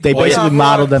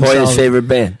modeled themselves. Hoy's favorite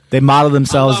band. They modeled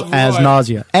themselves as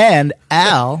Nausea, and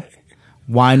Al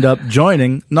wind up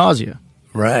joining Nausea.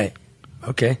 Right.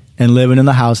 Okay. And living in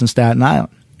the house in Staten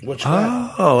Island. What's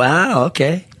that? Oh, wow.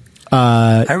 Okay.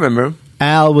 I remember him.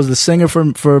 Al was the singer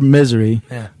for Misery,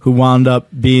 who wound up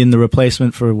being the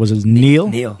replacement for, was it Neil?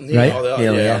 Neil. Right?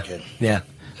 Neil, yeah. Okay. Yeah.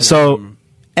 So,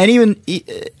 and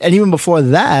even before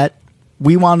that,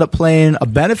 we wound up playing a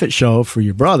benefit show for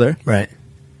your brother. Right.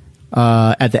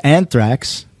 At the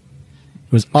Anthrax.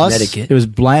 It was us. Connecticut. It was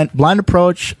Blind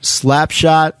Approach,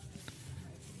 Slapshot,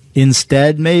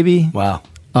 Instead, maybe. Wow.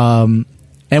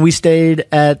 And we stayed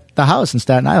at the house in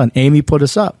Staten Island. Amy put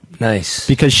us up Nice.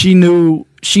 because she knew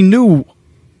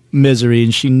Misery,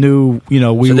 and she knew,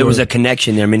 So there was a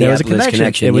connection there, there was a Minneapolis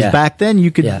connection. It was yeah. back then.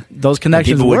 You could Yeah. those And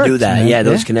connections. people would worked, do that. man. Yeah,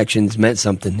 those connections meant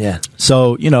something. Yeah.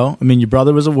 So your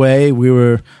brother was away. We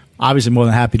were obviously more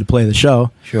than happy to play the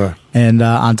show. Sure. And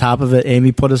on top of it,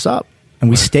 Amy put us up, and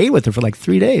we stayed with her for like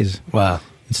 3 days Wow.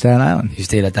 in Staten Island. You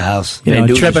stayed at the house. And Van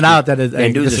Duzer tripping Street. out that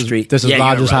Van Duzer this Street. is Yeah, you're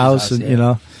at Roger's house, and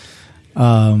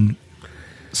yeah.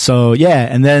 So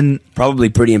yeah, and then Probably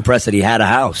pretty impressed that he had a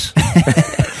house.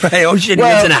 Right? Oh shit, he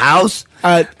Well, lives in a house?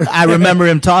 I remember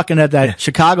him talking at that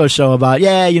Chicago show about,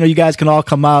 you guys can all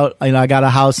come out. I got a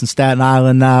house in Staten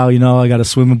Island now. I got a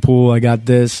swimming pool. I got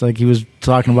this. Like he was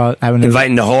talking about having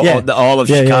Inviting the whole, all of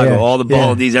Chicago, all the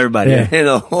Baldies, everybody, Yeah.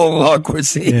 the whole hardcore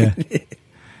scene.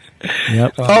 Yeah.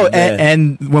 Yep. man.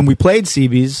 and when we played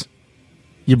CB's,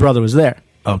 your brother was there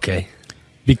Okay.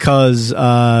 because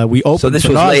we opened. So this for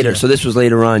was Nausea. later. So this was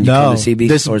later on. You No, come to CB?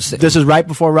 this is right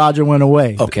before Roger went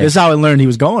away. Okay. This is how I learned he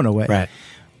was going away. Right.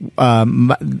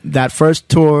 That first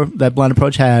tour that Blind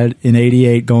Approach had in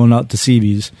 '88, going out to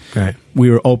CB's, Right.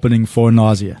 we were opening for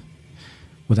Nausea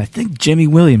with, I think, Jimmy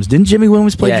Williams. Didn't Jimmy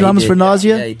Williams play Yeah, he drums did. for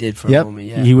Nausea? Yeah, he did for yep. a moment,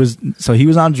 yeah. He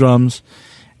was on drums,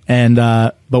 and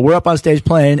but we're up on stage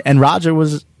playing, and Roger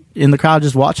was in the crowd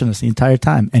just watching us the entire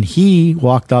time, and he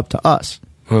walked up to us,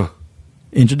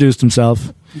 introduced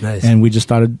himself, Nice. and we just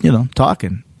started,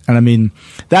 talking. And I mean,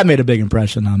 that made a big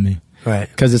impression on me. Right.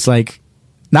 Because it's like,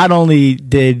 not only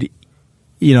did,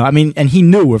 and he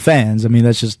knew we're fans. I mean,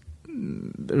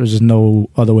 there was just no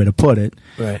other way to put it.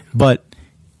 Right. But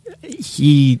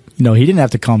he didn't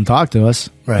have to come talk to us.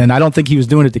 Right. And I don't think he was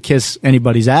doing it to kiss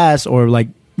anybody's ass or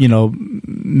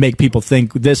make people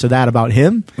think this or that about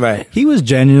him. Right. He was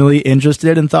genuinely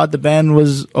interested and thought the band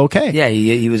was okay. Yeah,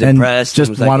 he was And impressed. just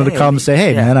and was like, wanted to come and say,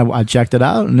 hey, yeah. man, I checked it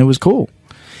out and it was cool.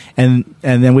 And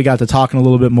then we got to talking a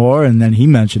little bit more, and then he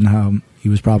mentioned how he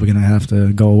was probably going to have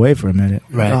to go away for a minute.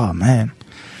 Right. Oh, man.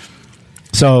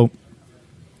 So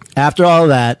after all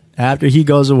that, after he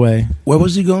goes away, Where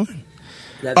was he going?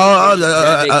 That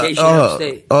vacation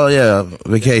upstate. Oh, yeah,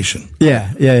 vacation.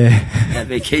 yeah. That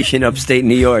vacation upstate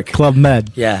New York. Club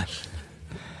Med. Yeah.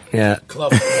 Yeah.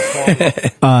 Club.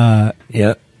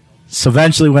 Yeah. So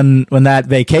eventually when that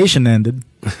vacation ended,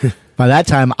 by that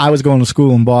time I was going to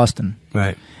school in Boston.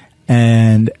 Right.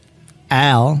 And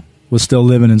Al was still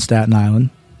living in Staten Island,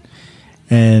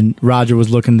 and Roger was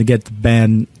looking to get the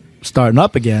band starting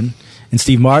up again, and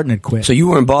Steve Martin had quit. So you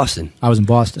were in Boston. I was in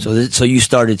Boston. So you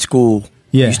started school.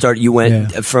 Yeah. You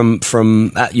went Yeah.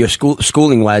 from your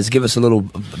schooling wise. Give us a little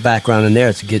background in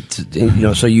there to get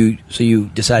to, so you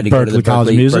decided to go to the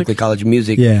Berklee College of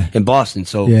Music Yeah. in Boston.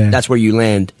 So Yeah. that's where you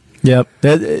land. Yep.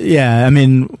 I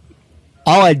mean,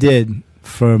 all I did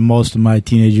for most of my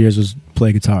teenage years was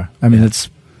play guitar. I mean,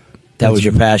 That was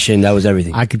your passion. That was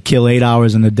everything. I could kill 8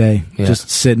 hours in a day Yeah. just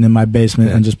sitting in my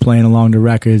basement Yeah. and just playing along the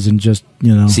records and just,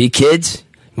 See, kids,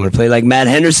 you want to play like Matt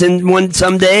Henderson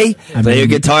someday? Play your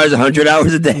guitars 100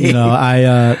 hours a day.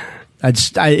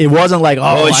 it wasn't like,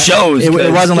 it shows.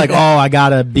 It wasn't like, I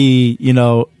gotta be,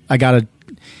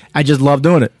 I just love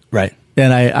doing it. Right.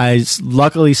 And I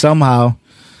luckily somehow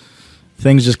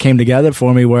things just came together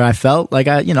for me where I felt like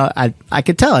I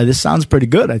could tell this sounds pretty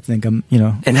good. I think I'm.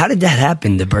 And how did that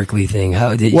happen? The Berklee thing?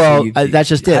 How did? That's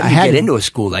just it. How did you get into a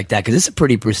school like that? Because it's a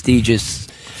pretty prestigious.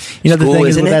 The school, thing is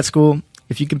isn't with it? that school,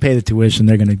 if you can pay the tuition,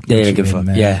 they're gonna. They don't give a fuck.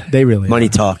 Man. Yeah, they really money are.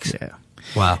 talks. Yeah.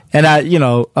 Wow. And I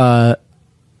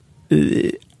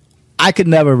could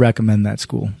never recommend that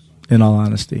school. In all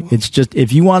honesty, it's just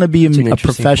if you want to be an a interesting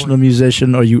professional point.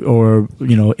 musician or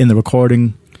in the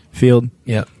recording field,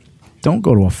 Yeah. don't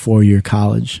go to a 4-year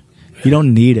college. You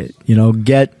don't need it.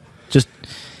 Get just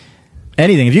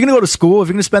anything. If you're going to go to school, if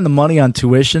you're going to spend the money on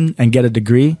tuition and get a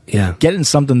degree, Yeah. get in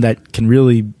something that can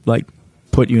really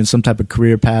put you in some type of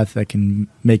career path that can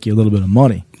make you a little bit of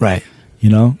money. Right.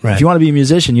 If you want to be a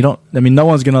musician, no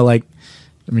one's going to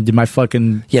did my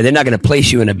fucking Yeah, they're not going to place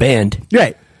you in a band.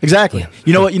 right. Exactly. Yeah.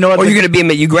 You know what? Or you're going to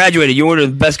be. You graduated. You're one of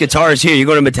the best guitarists here. You're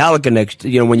going to Metallica next.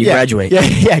 When you graduate.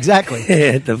 Yeah, exactly.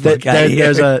 Get the fuck out of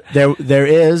here. There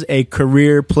is a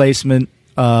career placement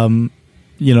program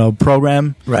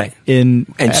Right.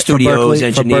 in And for studios, Berklee- for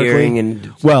engineering, Berklee.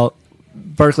 and well,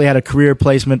 Berkeley had a career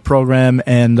placement program,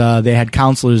 and they had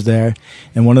counselors there.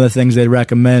 And one of the things they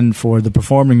recommend for the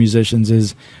performing musicians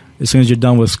is, as soon as you're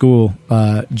done with school,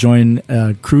 join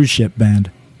a cruise ship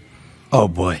band. Oh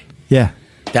boy, Yeah.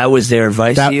 that was their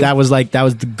advice to you? That was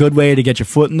the good way to get your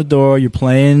foot in the door. You're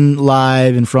playing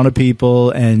live in front of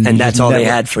people, and that's all they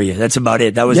had for you. That's about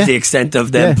it. That was Yeah. the extent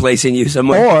of them Yeah. placing you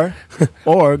somewhere.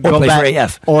 Or go play back for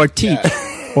AF.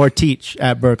 or teach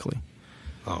at Berkeley.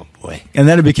 Oh boy. And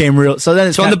then it became real. So then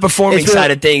it's So on the performing it's real- side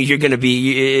of things, you're going to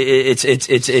be.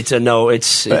 It's a no. It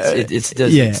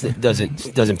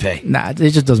doesn't pay. Nah, it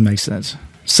just doesn't make sense.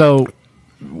 So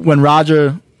when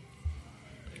Roger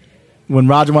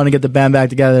wanted to get the band back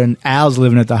together, and Al's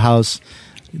living at the house,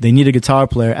 they need a guitar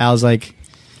player. Al's like,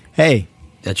 "Hey,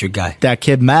 That's your guy. that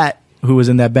kid Matt, who was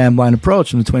in that band Blind Approach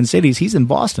from the Twin Cities, he's in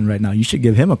Boston right now. You should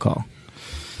give him a call.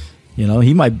 You know,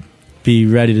 he might be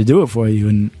ready to do it for you."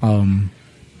 And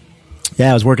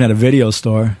I was working at a video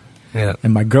store, Yeah.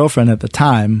 and my girlfriend at the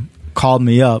time called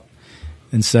me up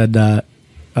and said,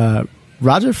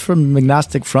 Roger from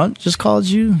Agnostic Front just called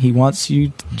you. He wants you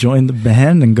to join the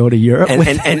band and go to Europe. with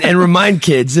him." And remind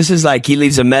kids, this is like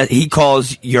he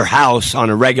calls your house on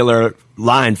a regular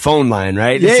phone line,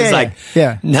 right? This is like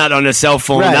not on a cell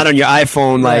phone, Right. not on your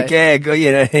iPhone, like, Right. yeah, go,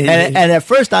 you know. And at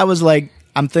first I was like,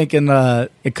 I'm thinking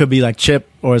it could be like Chip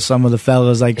or some of the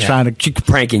fellas trying to She's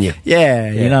pranking you.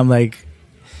 Yeah, you know, I'm like,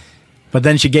 but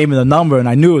then she gave me the number, and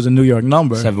I knew it was a New York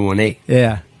number. 718.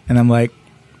 Yeah, and I'm like,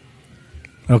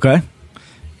 okay,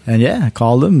 and I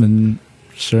called him, and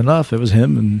sure enough, it was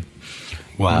him, and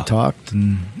Wow. we talked,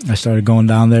 and I started going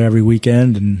down there every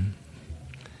weekend, and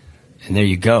there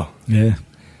you go.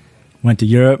 went to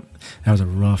Europe. That was a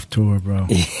rough tour, bro.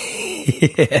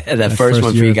 That first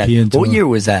one for you guys. European What tour. year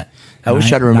was that? I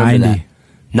wish I'd remember 90. that.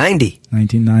 90.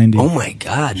 1990. Oh my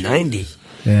God, 90.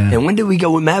 Yeah. And when did we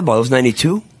go with Madball? It was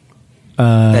 92?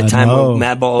 That time no. when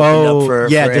Madball opened up for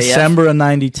AF? December of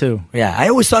 92. Yeah, I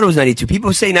always thought it was 92.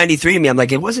 People say 93 to me. I'm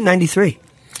like, it wasn't 93.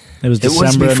 It was It was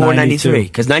December before of 93.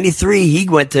 Because 93,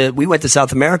 we went to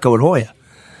South America with Hoya.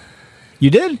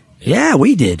 You did? Yeah,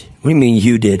 we did. What do you mean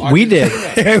you did? We did.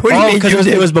 What do you mean because you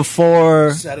did? it was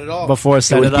before Set It Off. Before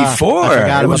Set It was It Off. before. I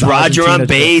forgot It was about the Roger on Argentina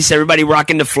trip. bass, everybody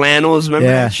rocking the flannels. Remember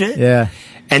Yeah, that shit? yeah.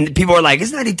 And people were like,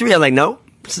 it's 93. I'm like, no,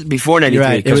 it's before 93. You're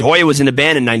right. Because It was- Hoya was in the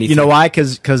band in 93. You know why?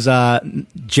 Because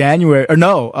January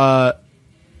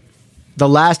the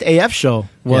last AF show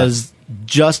was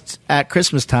just at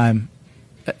Christmas time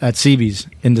at CB's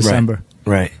in December.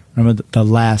 Right. Remember the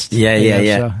last? Yeah, AF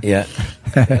yeah, show?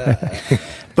 yeah.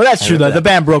 But that's true. The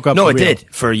band broke up. No, for it real. did.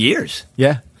 For years.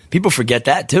 Yeah, People forget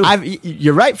that, too.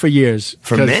 you're right. For years.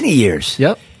 For 'Cause- many years.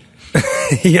 Yep.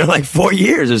 Like 4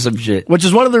 years or some shit. Which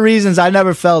is one of the reasons I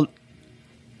never felt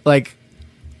like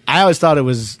I always thought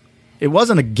it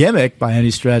wasn't a gimmick by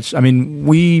any stretch. I mean,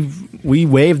 we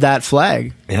waved that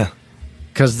flag Yeah.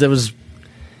 because there was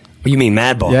You mean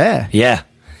Madball? Yeah. Yeah.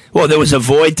 Well, there was a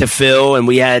void to fill, and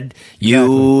we had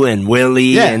you and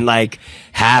Willie Yeah. and like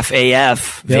half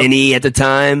AF, Yep. Vinny at the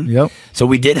time. Yep. So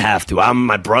we did have to. I'm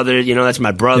my brother, that's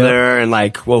my brother, and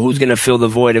like, well, who's gonna fill the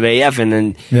void of AF? And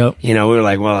then, Yep. we were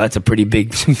like, well, that's some pretty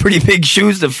big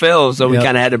shoes to fill. So we Yep.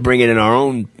 kind of had to bring it in our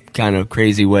own kind of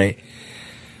crazy way.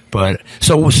 But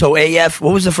so AF,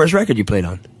 what was the first record you played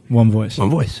on? One Voice. One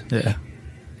Voice. Yeah.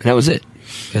 And that was it.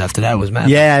 And after that was Madball.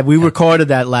 Yeah, we recorded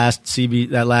that last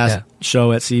Yeah.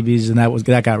 show at CB's, and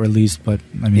that got released. But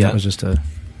I mean, Yeah. that was just a.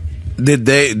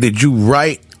 Did you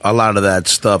write a lot of that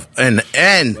stuff? And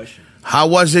how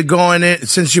was it going in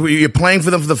since you're playing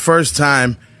for them for the first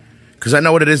time? Because I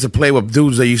know what it is to play with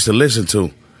dudes they used to listen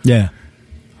to. Yeah.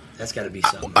 That's got to be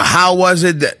something. How was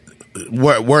it that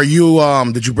were you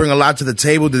did you bring a lot to the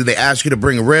table? Did they ask you to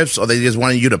bring riffs, or they just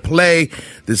wanted you to play?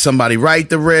 Did somebody write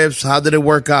the riffs? How did it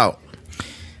work out?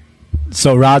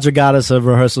 So Roger got us a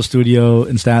rehearsal studio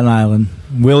in Staten Island.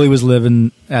 Willie was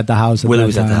living at the house. Willie that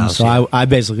was at the time, house, so yeah. I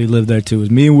basically lived there too. It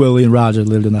was me and Willie and Roger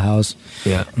lived in the house.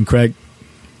 Yeah. And Craig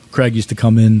used to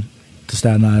come in to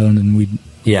Staten Island, and we'd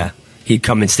Yeah. He'd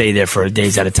come and stay there for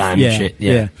days at a time and shit.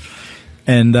 Yeah.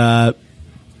 And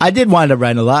I did wind up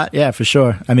writing a lot, yeah, for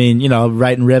sure. I mean,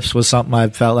 writing riffs was something I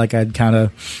felt like I'd kind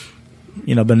of,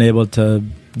 been able to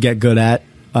get good at.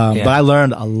 But I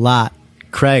learned a lot.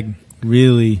 Craig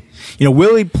really,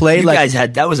 Willie played You like guys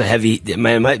that was a heavy,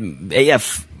 man, my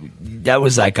AF, that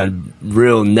was like a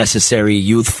real necessary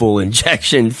youthful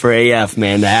injection for AF,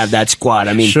 man, to have that squad.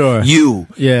 I mean, Sure. you,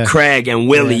 Yeah. Craig, and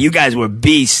Willie, Yeah. you guys were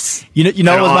beasts. You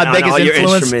know what was my on biggest all your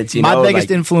influence? instruments, My biggest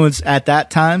like- influence at that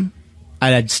time,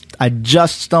 I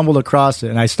just stumbled across it,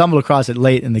 and I stumbled across it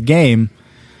late in the game,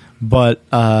 but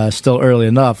still early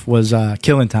enough, was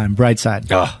Killing Time, Brightside.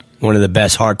 Oh, One of the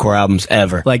best hardcore albums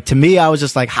ever. Like, to me, I was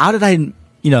just like, how did I,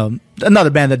 another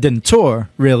band that didn't tour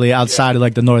really outside of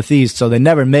like the Northeast, so they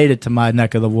never made it to my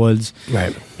neck of the woods.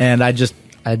 Right. And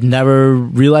I'd never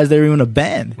realized they were even a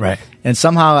band. Right. And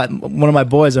somehow, one of my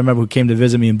boys, I remember, who came to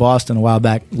visit me in Boston a while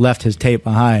back, left his tape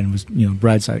behind. It was,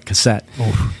 Brightside cassette.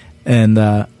 Oof. And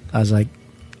I was like,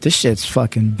 this shit's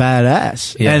fucking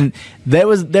badass. Yeah. And they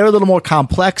were a little more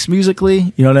complex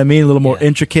musically, you know what I mean? A little more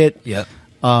intricate. Yep.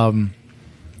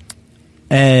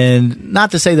 And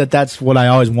not to say that that's what I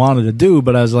always wanted to do,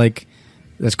 but I was like,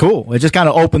 that's cool. It just kind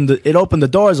of opened the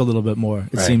doors a little bit more,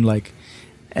 it seemed like.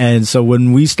 And so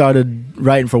when we started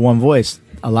writing for One Voice,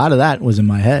 a lot of that was in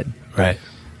my head. Right.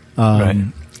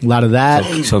 A lot of that.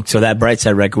 So that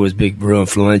Brightside record was real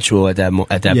influential at that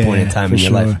point in time in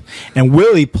your life. And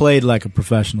Willie played like a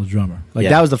professional drummer. Like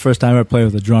that was the first time I ever played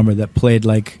with a drummer that played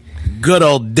like good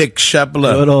old Dick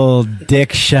Shepler. Good old Dick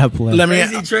Shepler.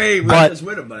 Crazy trade.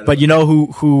 But you know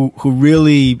who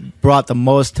really brought the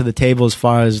most to the table as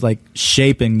far as like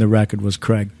shaping the record was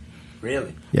Craig.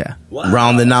 Really? Yeah. Wow.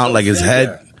 Rounding out like his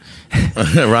head.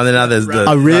 Rounding out his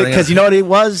because you know what he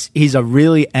was? He's a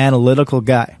really analytical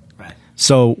guy. Right.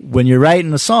 So when you're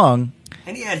writing a song,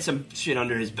 and he had some shit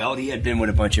under his belt. He had been with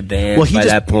a bunch of bands by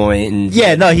that point. And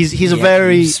he's a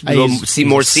very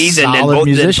more seasoned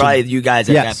than probably you guys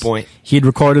at that point. He'd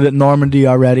recorded at Normandy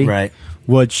already, right?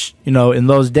 Which in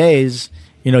those days,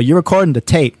 you're recording the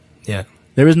tape. Yeah,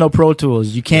 there is no Pro Tools.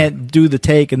 You can't do the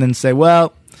take and then say,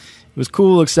 well, it was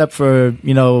cool except for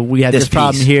we had this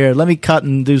problem here. Let me cut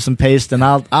and do some paste, and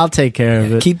I'll take care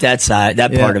of it. Keep that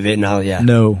part of it.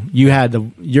 No,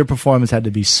 your performance had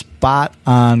to be spot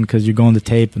on because you're going to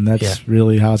tape, and that's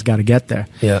really how it's got to get there.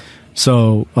 Yeah.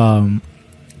 So,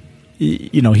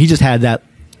 he just had that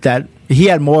he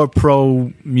had more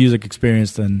pro music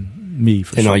experience than me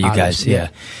for and sure, all you guys,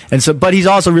 And so, but he's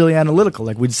also really analytical.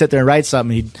 Like we'd sit there and write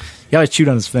something. He always chewed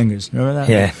on his fingers. Remember that?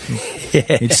 Yeah.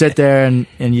 He'd sit there and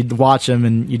you'd watch him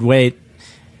and you'd wait,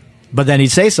 but then he'd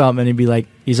say something and he'd be like,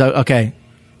 okay,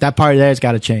 that part there's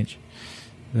got to change.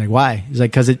 Like, why? He's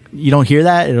like, because you don't hear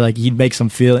that, or like he'd make some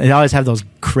feel. And he always have those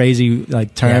crazy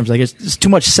like terms, like it's too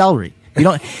much celery. You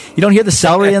don't hear the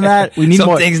celery in that. We need some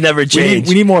more. Things never change.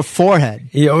 We need more forehead.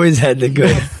 He always had the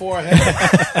good forehead.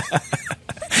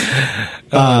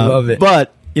 I love it.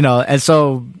 But and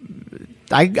so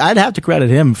I'd have to credit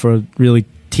him for really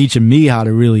teaching me how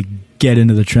to really get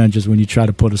into the trenches when you try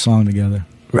to put a song together.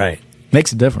 Right,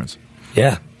 makes a difference.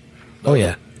 Yeah. Oh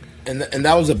yeah. And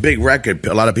that was a big record.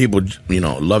 A lot of people,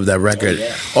 love that record. Oh,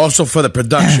 yeah. Also for the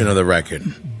production of the record.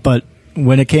 But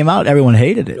when it came out, everyone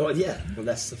hated it. Oh yeah. Well,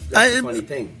 that's the funny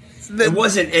thing. It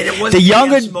wasn't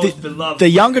the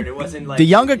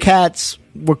younger cats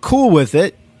were cool with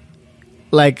it,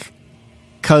 like,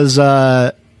 cause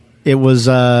it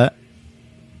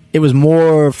was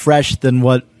more fresh than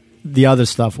what the other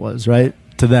stuff was, right?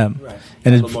 To them, right.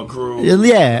 And a little more groove.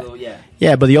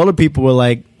 Yeah. But the older people were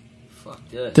like,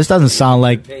 this doesn't sound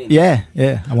like I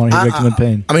want to hear Victim in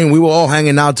Pain. I mean, we were all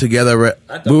hanging out together.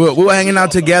 We were hanging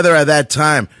out together at that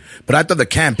time. But I thought the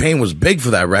campaign was big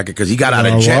for that record because he got out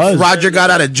of jail. Roger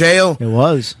got out of jail. It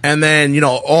was. And then,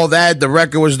 all that. The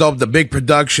record was dope. The big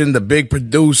production, the big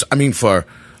produce. I mean, for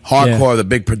hardcore, the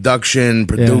big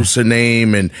producer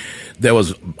name, and there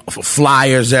was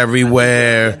flyers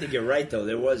everywhere. I think you're right, though.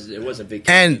 It was a big.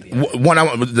 And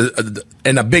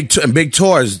big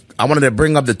tours. I wanted to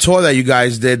bring up the tour that you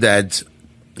guys did. It's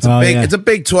a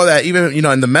big tour that even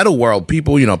in the metal world,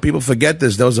 people forget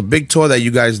this. There was a big tour that you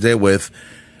guys did with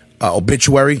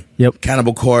Obituary,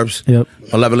 Cannibal Corpse,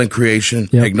 Malevolent Creation,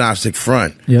 Agnostic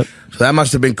Front. Yep. So that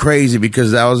must have been crazy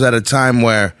because that was at a time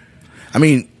where,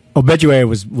 Obituary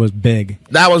was big.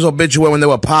 That was Obituary when they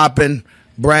were popping,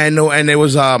 brand new, and it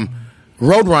was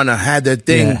Roadrunner had their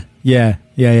thing,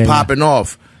 popping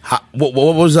off. What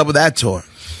was up with that tour?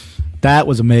 That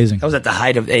was amazing. That was at the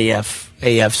height of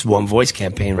AF's One Voice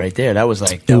campaign right there. That was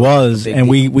like and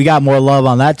we got more love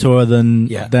on that tour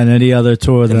than any other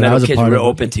tour that I was a part of. The Metal Kids were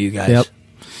open to you guys. Yep.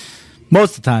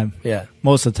 Most of the time. Yeah.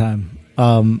 Most of the time.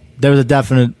 There was a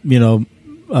definite,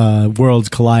 worlds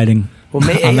colliding. Well,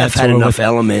 AF had enough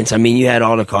elements. I mean, you had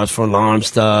all the Cause for Alarm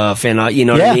stuff, and you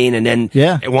know what I mean. And then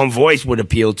One Voice would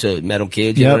appeal to Metal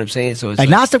Kids. You know what I'm saying? So it's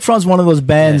Agnostic Front's one of those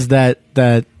bands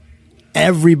that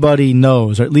everybody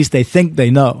knows, or at least they think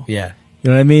they know. Yeah, you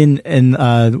know what I mean.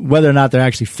 And whether or not they're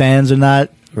actually fans or not,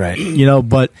 right?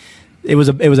 But it was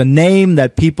a name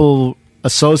that people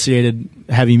associated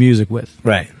heavy music with,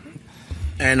 right?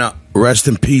 And rest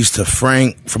in peace to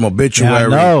Frank from Obituary. Yeah, I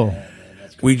know.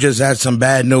 We just had some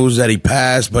bad news that he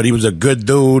passed, but he was a good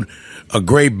dude, a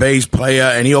great bass player,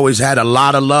 and he always had a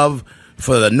lot of love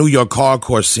for the New York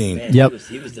hardcore scene. Man, Yep.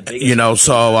 He was the biggest. You know,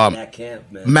 so in that camp,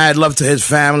 man. mad love to his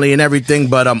family and everything.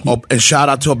 But and shout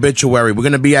out to Obituary. We're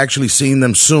gonna be actually seeing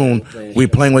them soon. We're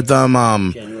playing with them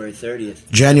January 30th.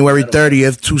 January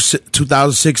 30th,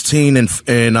 2016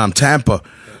 in Tampa.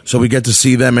 So we get to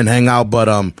see them and hang out. But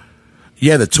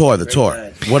yeah, the tour.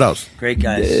 guys. What else? Great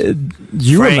guys.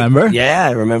 You Frank, remember? Yeah,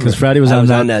 I remember. Because Freddie was, I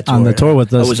on that tour. on the tour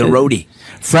with us. I was a roadie.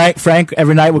 Frank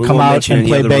every night would We come won't out mention and any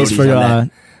play other bass for roadies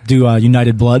on do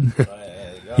United Blood.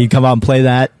 He'd come out and play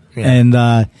that,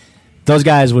 and those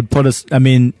guys would put us. I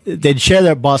mean, they'd share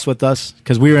their bus with us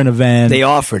because we were in a van. They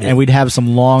offered it, and we'd have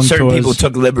some long Certain tours, people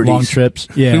took liberties, long trips.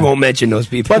 Yeah, we won't mention those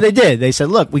people. but they did. They said,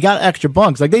 "Look, we got extra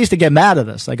bunks." Like they used to get mad at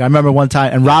us. Like I remember one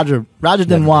time, and Roger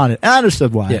didn't want it, and I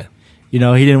understood why. Yeah. You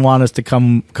know, he didn't want us to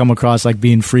come across like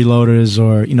being freeloaders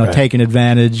or taking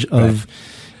advantage of.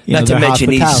 Not to their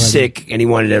mention he's hospitality. sick and he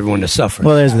wanted everyone to suffer.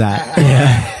 Well, there's that.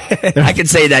 Yeah. I can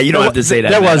say that. You don't have to say that.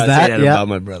 There man. was I that. say that Yeah. about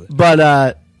my brother. But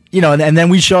and then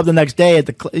we show up the next day at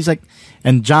the. He's like,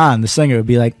 and John, the singer, would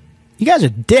be like, "You guys are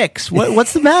dicks.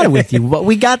 What's the matter with you?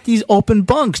 We got these open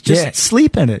bunks. Just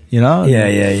sleep in it. You know."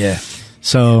 Yeah.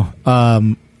 So,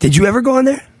 Did you ever go on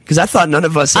there? Because I thought none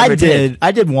of us ever I did.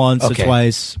 I did once Okay. or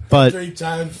twice, but 3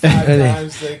 times, 5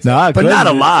 times, 6 no, I But not a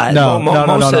couldn't. lot. No,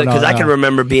 Most no. Because I can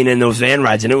remember being in those van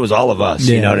rides and it was all of us.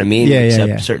 You know what I mean? Yeah,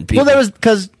 Except certain people. Well, there was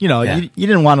because Yeah. you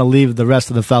didn't want to leave the rest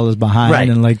of the fellas behind, Right.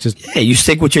 and like just Yeah, you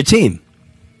stick with your team,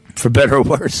 for better or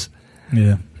worse.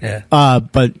 yeah. Yeah.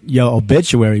 But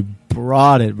Obituary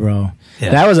brought it, bro.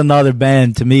 Yeah. That was another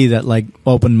band to me that like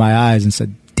opened my eyes and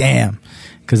said, "Damn,"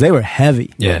 because they were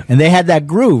heavy. Yeah. and they had that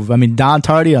groove. I mean, Don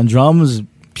Tardy on drums,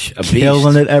 A killing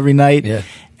beast. it every night. Yeah.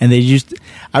 And they used.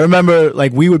 I remember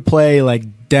like we would play like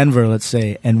Denver, let's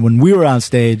say, and when we were on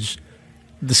stage,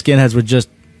 the skinheads were just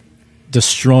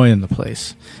destroying the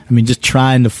place. I mean, just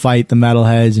trying to fight the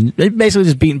metalheads and they basically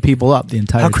just beating people up the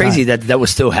entire How time. crazy that was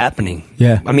still happening.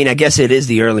 Yeah. I mean, I guess it is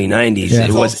the early 90s. Yeah.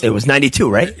 It was 92,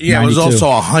 right? Yeah, it was 92. also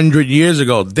 100 years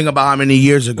ago. Think about how many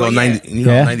years ago. Well, yeah. 90, you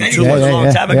know, Yeah. 92 It was a long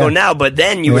yeah, time ago yeah. now, but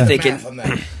then you were Yeah. thinking,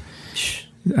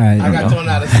 I don't know. thrown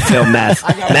out of Phil math.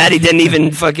 Matty didn't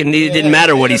even fucking, it didn't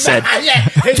matter what he said.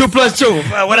 2 plus 2,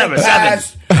 whatever, 7.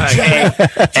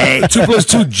 Hey, 2 plus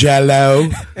 2, Jello.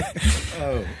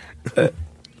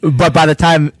 But by the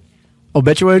time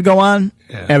Obituary would go on,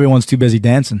 everyone's too busy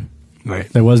dancing. right.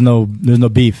 There's no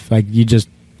beef. Like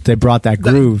they brought that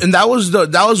groove. And that was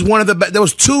one of the. There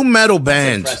was 2 metal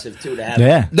bands. Impressive, too, to have.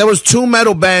 Yeah. There was 2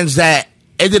 metal bands that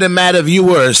it didn't matter if you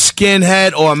were a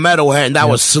skinhead or a metalhead. And that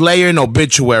was Slayer and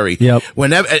Obituary. Yep.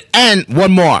 Whenever and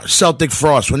one more, Celtic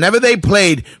Frost. Whenever they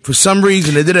played, for some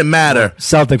reason it didn't matter.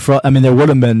 Celtic Frost. I mean, there would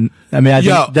have been. I mean, I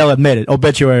think Yo. they'll admit it.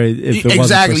 Obituary. If it wasn't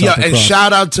Exactly. for Yeah, Celtic and Frost.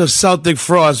 shout out to Celtic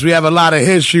Frost. We have a lot of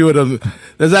history with them.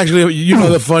 There's actually,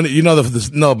 the funny,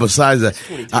 no. Besides that,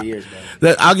 22 years,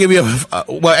 man. I'll give you.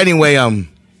 Well, anyway,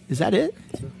 Is that it?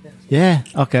 Yeah.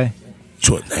 Okay.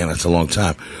 damn, that's a long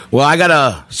time. Well, I got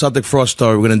a Celtic Frost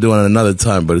story. We're gonna do it another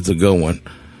time, but it's a good one.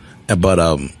 But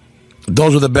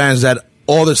those were the bands that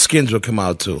all the skins would come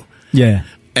out to. Yeah.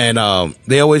 And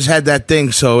they always had that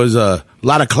thing, so it was a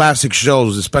lot of classic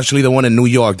shows, especially the one in New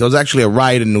York. There was actually a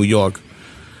riot in New York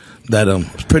that was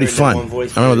pretty fun. One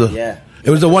Voice I remember yeah. it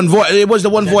was the one voice. It was the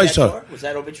one voice tour. Was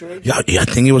that Obituary? Yeah, I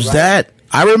think it was that.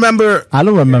 I remember I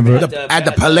don't remember. at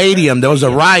the Palladium there was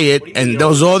a riot, and there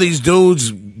was all these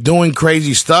dudes doing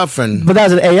crazy stuff. And But that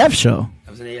was an AF show.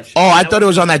 That was an AF show. oh, I thought it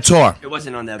was on that tour. It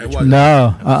wasn't on that.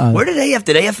 No. Where did AF?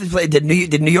 Did AF play? Did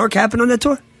New York happen on that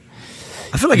tour?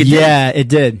 I feel like it did. Yeah, it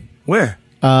did. Where?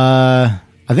 I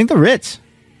think the Ritz.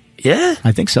 Yeah.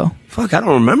 I think so. Fuck, I don't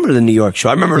remember the New York show.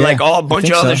 I remember Yeah, like a bunch I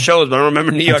of think other so. shows, but I don't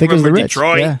remember New York. I think it was remember the Ritz,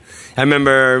 Detroit. yeah. I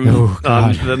remember Oh,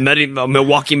 God. the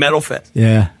Milwaukee Metal Fest.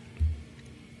 Yeah.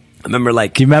 I remember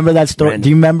like. Do you remember that story? Random. Do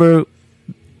you remember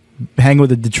hanging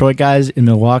with the Detroit guys in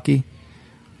Milwaukee?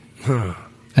 You don't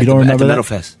at remember the that? Metal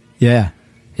Fest? Yeah.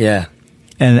 Yeah.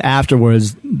 And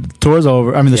afterwards, the tour's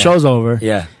over. I mean, the Yeah. show's over.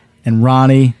 Yeah. And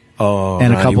Ronnie Oh, and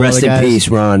a Ronnie. couple rest other in guys peace,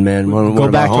 Ron. Man, one go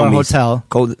of back to our homies. hotel.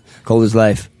 Cold as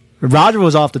life. Roger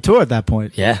was off the tour at that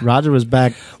point. Yeah. Roger was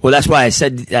back. Well, that's why I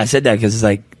said that because it's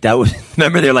like that was.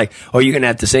 Remember, they're like, "Oh, you're gonna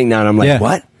have to sing now," and I'm like, Yeah.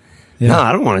 "What? Yeah. No,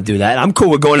 I don't want to do that. I'm cool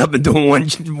with going up and doing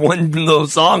one little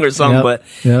song or something." Yep. But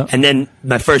Yep. and then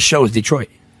my first show was Detroit.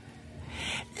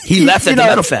 He left at the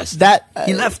Metal Fest.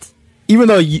 He left. Even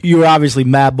though you were obviously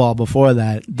Madball before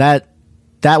that,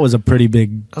 that was a pretty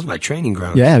big. That was my training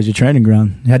ground. Yeah, it was your training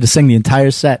ground. You had to sing the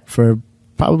entire set for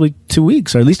probably 2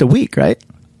 weeks or at least a week, right?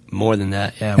 More than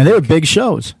that. Yeah, And they were big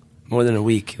shows. more than a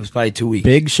week. It was probably 2 weeks.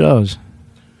 Big shows.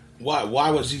 Why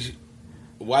was he?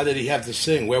 Why did he have to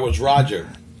sing? Where was Roger?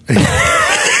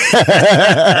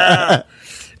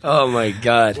 Oh my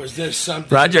God! Was there something?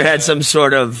 Roger had some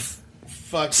sort of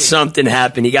something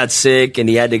happen. He got sick and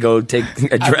he had to go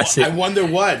address I it. wonder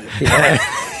what.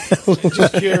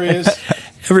 Just curious.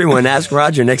 Everyone, ask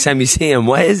Roger next time you see him.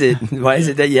 Why is it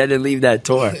that you had to leave that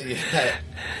tour? Yeah.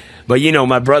 But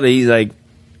my brother, he's like,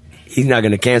 he's not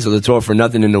going to cancel the tour for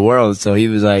nothing in the world. So he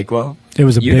was like, well, It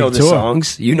was a big know the tour.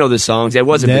 songs. You know the songs. It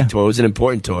was a Yeah. big tour. It was an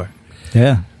important tour.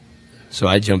 Yeah. So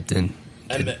I jumped in.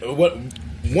 And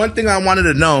one thing I wanted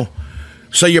to know.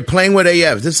 So you're playing with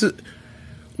AF.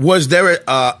 Was there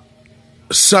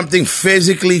something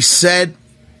physically said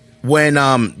when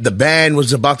the band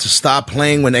was about to stop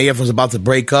playing, when AF was about to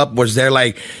break up? Was there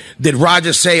did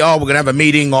Roger say, "Oh, we're gonna have a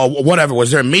meeting" or whatever?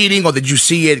 Was there a meeting, or did you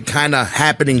see it kind of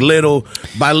happening little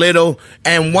by little?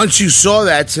 And once you saw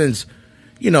that, since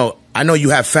I know you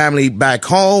have family back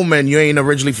home and you ain't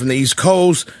originally from the East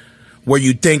Coast, were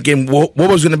you thinking what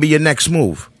was going to be your next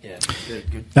move? Yeah,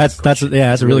 That's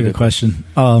a really good question.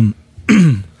 I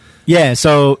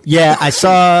saw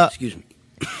Excuse me.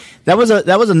 that was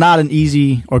a not an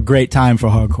easy or great time for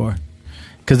hardcore,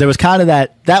 because there was kind of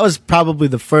that was probably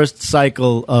the first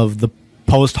cycle of the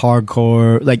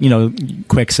post-hardcore,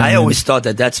 quicksand. I always thought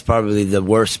that that's probably the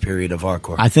worst period of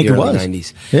hardcore. I think the it early was.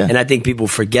 90s. Yeah. And I think people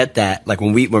forget that. Like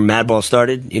when Madball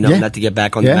started, not to get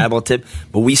back on the Yeah. Madball tip,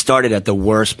 but we started at the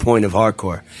worst point of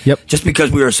hardcore. Yep. Just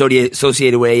because we were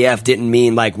associated with AF didn't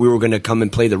mean like we were going to come and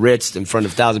play the Ritz in front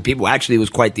of 1,000 people. Actually, it was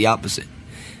quite the opposite.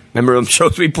 Remember them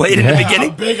shows we played in the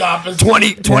beginning? Big opposite.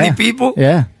 20 Yeah. people?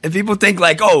 Yeah. And people think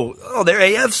like, oh, they're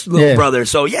AF's little Yeah. brother,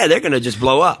 so yeah, they're going to just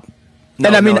blow up. No,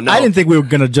 And I mean, no. I didn't think we were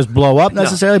going to just blow up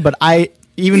necessarily, but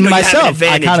You have an myself, I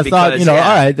advantage kind of thought, because, all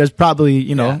right, there's probably,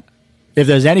 if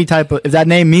there's any type of, if that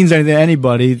name means anything to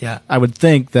anybody, Yeah. I would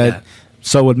think that Yeah.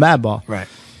 so would Madball. Right.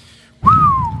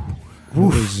 It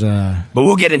was, But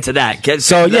we'll get into that.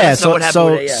 so Let yeah, us know what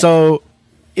happened with AF. so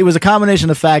it was a combination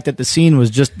of the fact that the scene was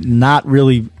just not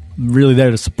really there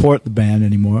to support the band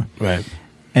anymore. Right.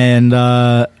 And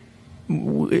there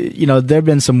have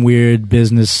been some weird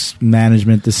business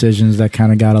management decisions that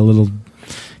kind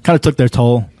of took their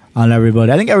toll on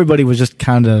everybody. I think everybody was just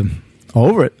kind of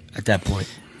over it. At that point.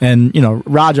 And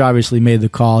Roger obviously made the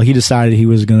call. He decided he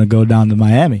was going to go down to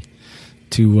Miami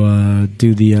to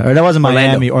do the or that wasn't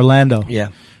Miami, Orlando. Yeah.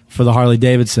 For the Harley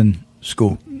Davidson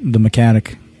School. the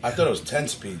mechanic. I thought it was 10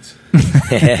 speeds.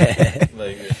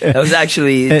 That was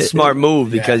actually a smart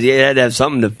move because he had to have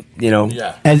something to,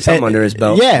 something under his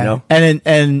belt. Yeah, and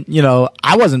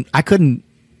I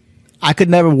could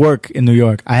never work in New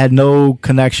York. I had no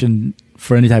connection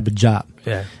for any type of job.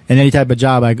 Yeah. And any type of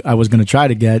job I was going to try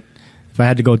to get, if I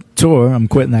had to go tour, I'm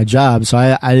quitting that job. So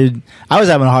I was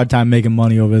having a hard time making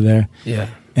money over there. Yeah.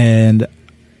 And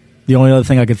the only other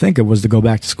thing I could think of was to go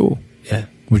back to school. Yeah.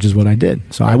 Which is what I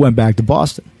did. So I went back to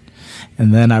Boston.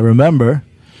 And then I remember,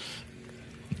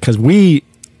 because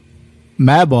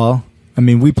Madball,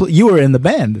 you were in the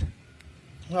band.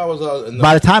 I was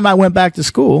By the time I went back to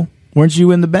school, weren't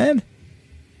you in the band?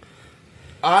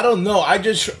 I don't know. I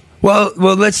just Well,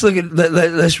 let's look at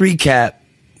let's recap.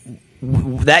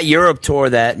 That Europe tour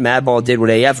that Madball did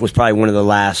with AF was probably one of the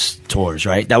last tours,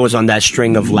 right? That was on that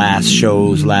string of last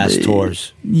shows, last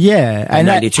tours. Yeah, and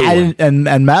I 92 didn't, and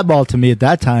Madball to me at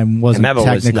that time wasn't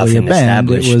Madball was technically a nothing band.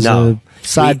 It established. was No. a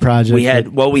side project.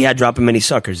 We had Dropping Many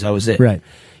Suckers. That was it, Right.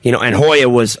 And Hoya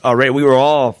was already. We were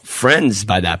all friends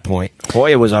by that point.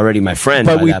 Hoya was already my friend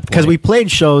but by that point. because we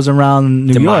played shows around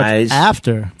New Demise. York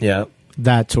after yeah,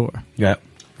 that tour, yeah.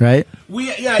 right?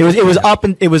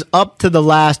 It was up to the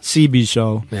last CB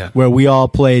show Yeah. where we all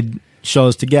played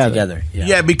shows together.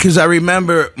 Yeah, because I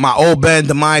remember my old band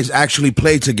Demise actually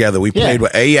played together. We Yeah. played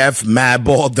with AF,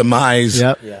 Madball, Demise.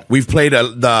 Yep. Yeah. We've played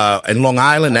in Long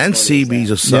Island and CBs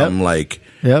or something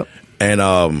Yep.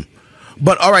 And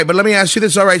but all right, but let me ask you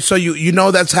this. All right, so you know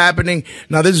that's happening.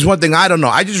 Now this is one thing I don't know.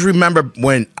 I just remember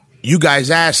when you guys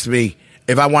asked me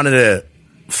if I wanted to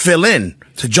fill in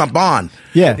to jump on.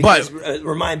 Yeah. Because, But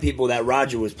remind people that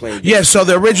Roger was playing. yeah, so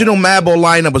the original Madball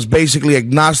lineup was basically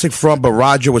agnostic front, but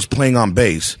Roger was playing on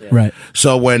bass. Right.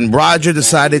 So when Roger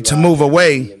decided to move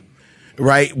away,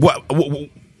 right?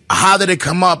 How did it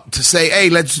come up to say, "Hey,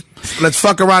 let's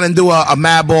fuck around and do a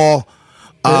Madball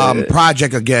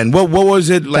project again"? What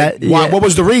was it like? Why, what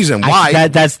was the reason? Why?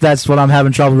 That's what I'm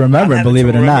having trouble remembering. Believe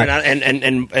it or not.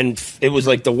 And it was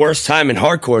like the worst time in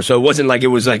hardcore, so it wasn't like it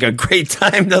was like a great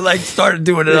time to like start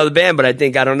doing another band. But I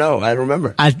don't know. I don't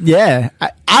remember.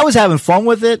 I was having fun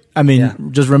with it. I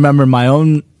mean, just remember my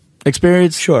own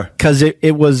experience. Sure. Because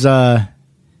it was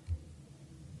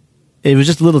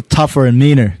just a little tougher and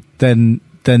meaner than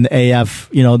than AF.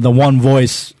 You know, the one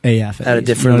voice AF Had a least,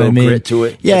 different you know little what I mean? grit to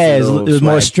it. Yeah, Different it was little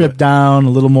more swag to stripped it. down, a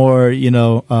little more, you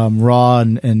know, raw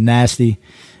and nasty,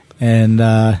 and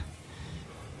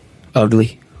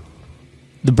Ugly.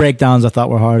 the breakdowns I thought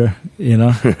were harder. You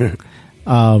know,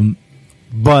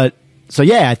 but so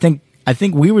yeah, I think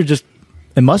we were just.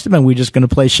 It must have been we just going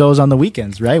to play shows on the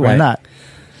weekends, right? Why Right. not?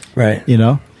 Right. You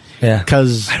know, Yeah.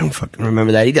 because I don't fucking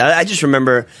remember that either. I just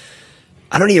remember.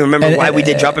 I don't even remember why we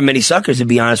did Dropping Many Suckers, to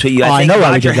be honest with you. I I think know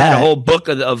why we Roger did had that. a whole book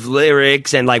of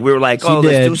lyrics, and like we were like, He oh, let's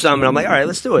did. do something. And I'm like, all right,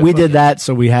 let's do it. we Fuck did it. that,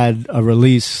 so we had a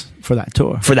release for that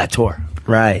tour. For that tour.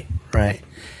 Right, right.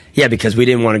 Yeah, because we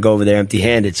didn't want to go over there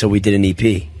empty-handed, so we did an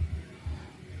EP.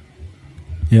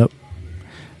 Yep.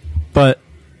 But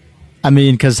I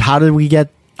mean, because how did we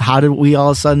all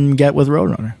of a sudden get with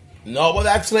Roadrunner? No, well,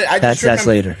 that's later. That's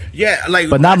later. Yeah, like,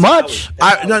 But not much,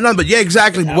 No, but yeah,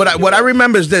 exactly. What I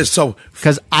remember is this. So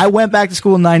because I went back to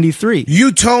school in '93.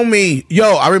 you told me,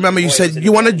 yo, I remember you said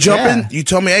you want to jump Yeah. in. You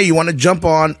told me, hey, you want to jump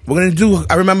on? We're gonna do.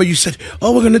 I remember you said,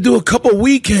 oh, we're gonna do a couple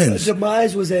weekends.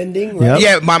 Demise was ending. Yep.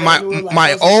 Yeah,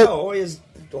 my old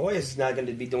Hoya's not going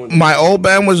to be doing. my old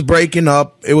band was breaking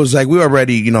up. It was like we were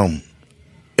already, you know,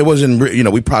 it wasn't, you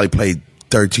know, we probably played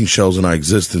 13 shows in our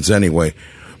existence anyway.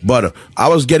 But I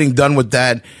was getting done with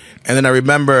that, and then I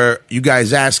remember you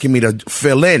guys asking me to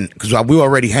fill in because we were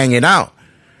already hanging out.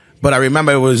 But I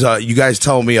remember it was you guys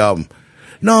told me,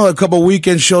 no, a couple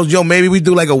weekend shows, yo, maybe we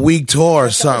do like a week tour or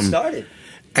something. Started.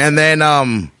 And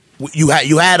then you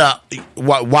had a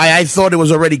why I thought it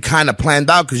was already kind of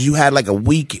planned out because you had like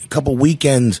a couple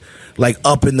weekends like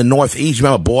up in the Northeast.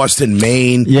 Remember Boston,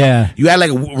 Maine? Yeah. You had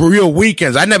like real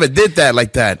weekends. I never did that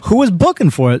like that. Who was booking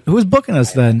for it? Who was booking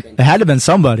us then? It had to have been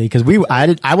somebody because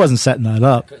I wasn't setting that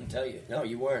up. Couldn't tell you. No,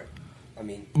 you weren't. I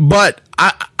mean, But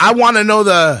I want to know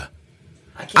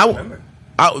I can't remember.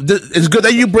 it's good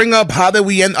that you bring up how did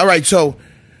we end. All right, so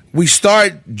we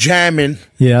start jamming.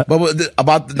 Yeah.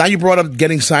 But now you brought up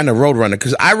getting signed to Roadrunner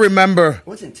because I remember. It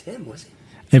wasn't Tim, was it?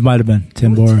 It might have been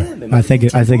Tim It was Bora. Tim. It might I have think been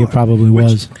it. I Tim think it Bora. probably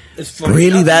was. It's funny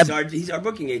Really, enough, that- he's our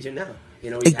booking agent now. You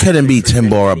know, It couldn't be Tim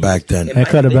Bora back then. It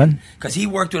could have been. because he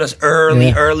worked with us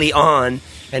early Yeah. on,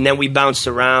 and then we bounced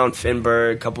around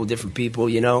Finberg, a couple of different people,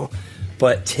 you know.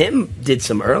 But Tim did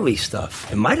some early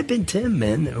stuff. It might have been Tim,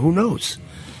 man. Who knows?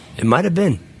 It might have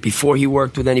been before he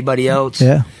worked with anybody else.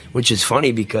 Yeah. Which is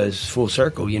funny because full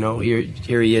circle, you know, here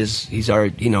he is. He's our,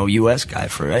 you know, U.S. guy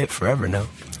forever now.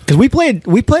 Because we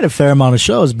played a fair amount of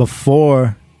shows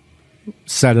before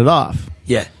Set It Off.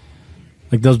 Yeah.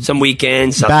 Like those Some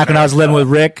weekends. South back when I was living with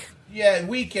America. Rick. Yeah,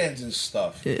 weekends and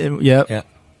stuff. Yep. Yeah.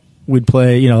 We'd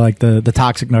play, you know, like the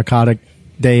toxic narcotic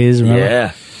days. Remember?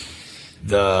 Yeah.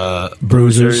 The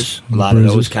Bruisers. a lot of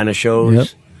Bruisers. those kind of shows. Yep.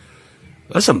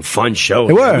 That's some fun shows.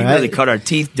 They were. We really cut our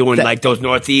teeth doing like those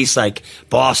Northeast, like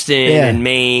Boston Yeah. and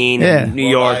Maine, Yeah. and New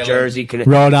Rhode York, Island. Jersey. Rhode Those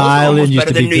are Island almost used better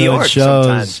to than be New good York shows.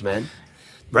 sometimes, man.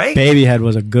 Right? Babyhead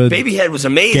was a good. Babyhead was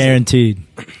amazing. Guaranteed.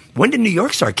 When did New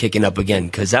York start kicking up again?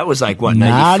 Because that was like what,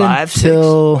 Not 95,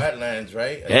 until Wetlands,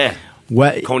 right?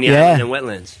 Yeah, Coney yeah, Island and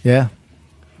Wetlands, yeah.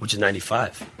 which is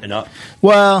 95 and up.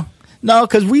 Well, no,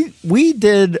 because we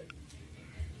did.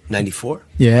 94.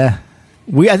 Yeah,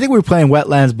 I think we were playing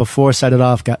Wetlands before Set It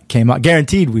Off came out.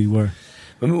 Guaranteed we were.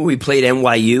 Remember when we played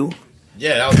NYU?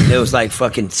 Yeah, that was, There was like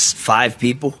fucking 5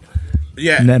 people.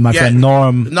 yeah. And then my friend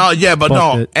Norm. No, yeah, but booked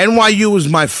no. it. NYU was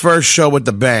my first show with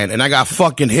the band, and I got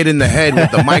fucking hit in the head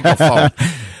with the microphone.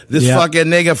 This Yeah. fucking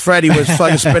nigga Freddie was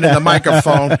fucking spinning the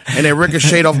microphone, and it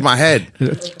ricocheted off my head.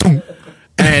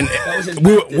 And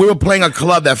we were playing a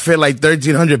club that fit like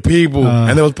 1,300 people,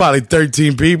 and there was probably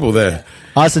 13 people there.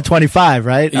 Us at 25,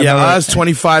 right? Yeah, I was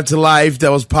 25 to life.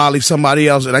 There was probably somebody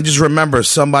else, and I just remember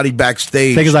somebody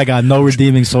backstage. I think it's like a no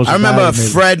redeeming social. I remember value, maybe.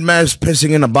 Fred Mess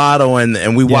pissing in a bottle,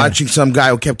 and we watching some guy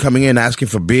who kept coming in asking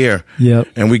for beer. Yep.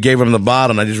 And we gave him the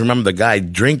bottle, and I just remember the guy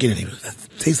drinking, and he was, that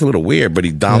tastes a little weird, but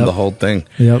he downed Yep. the whole thing.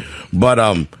 Yep.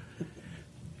 But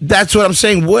that's what I'm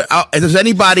saying. What does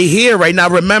anybody here right now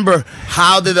remember?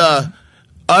 How did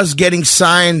us getting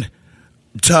signed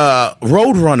to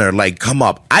Roadrunner like come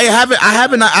up? I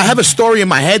have a story in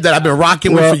my head that I've been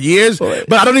rocking Well, with for years,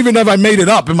 but I don't even know if I made it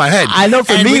up in my head. I know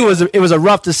for And me it was a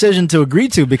rough decision to agree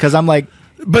to because I'm like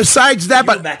besides that, You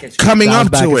were but back in school. coming I was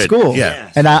up back to in it, school,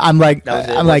 yeah. and I'm like That was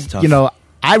it. I'm It like was tough. you know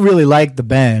I really liked the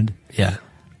band. Yeah.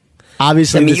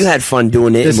 Obviously, I mean, this- you had fun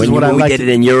doing it. this And is when what I we like did to- it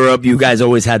in Europe, you guys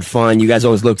always had fun. You guys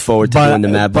always looked forward to doing the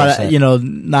Mad Bull set. you know,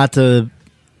 not to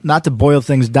boil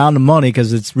things down to money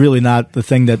because it's really not the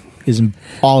thing that is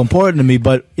all important to me.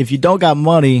 But if you don't got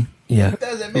money, yeah.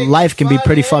 life can be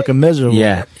pretty fucking miserable.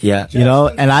 Yeah. You know,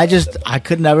 and I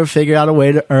could never figure out a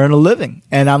way to earn a living.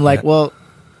 And I'm like, Yeah. well,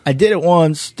 I did it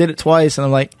once, did it twice, and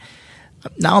I'm like,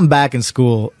 now I'm back in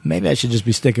school. Maybe I should just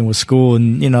be sticking with school,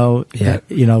 and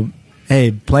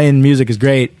hey, playing music is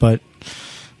great, but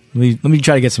let me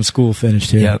try to get some school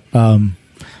finished here. Yep.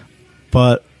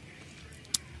 But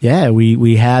yeah,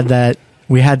 we had that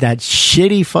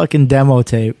shitty fucking demo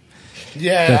tape.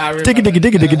 Yeah, I remember.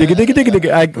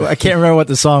 I can't remember what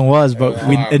the song was, but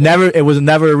it was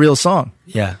never a real song.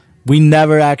 Yeah. We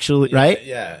never actually, right?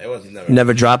 Yeah, it was never.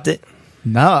 Never dropped it?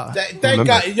 No. Thank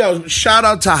God. Yo, shout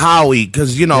out to Howie,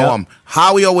 because,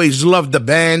 Howie always loved the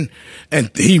band, and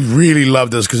he really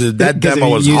loved us, because that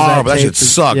demo was horrible. That shit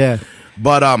sucked. Yeah.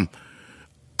 But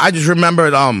I just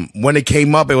remembered when it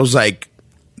came up, it was like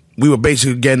we were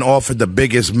basically getting offered the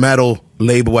biggest metal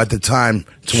label at the time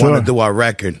to want to do our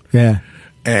record. Yeah.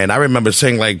 And I remember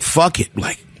saying, like, fuck it.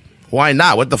 Like, why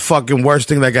not? What the fucking worst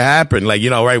thing that could happen? Like,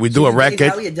 right, we do a record.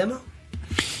 Gave Howie a demo?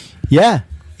 Yeah.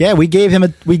 Yeah, we gave him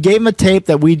a tape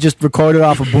that we just recorded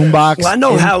off a boombox. Well, I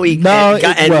know Howie.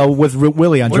 With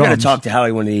Willie on we're drums. Going to talk to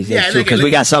Howie one of these days, too, because we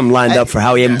got something lined up for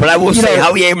Howie Abrams. But I will say,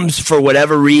 Howie Abrams, for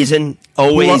whatever reason,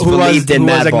 always believed in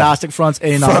Madball. Agnostic Front's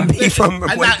A&R.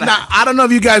 Now, I don't know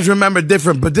if you guys remember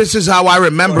different, but this is how I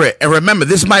remember it. And remember,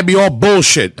 this might be all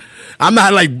bullshit. I'm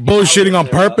not, like, bullshitting on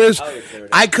purpose.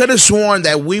 I could have sworn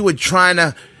that we were trying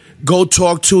to go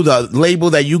talk to the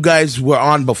label that you guys were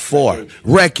on before,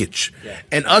 Wreckage.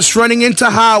 And us running into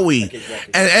Howie.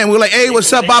 And we're like, hey,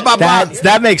 what's up? Blah, blah, blah.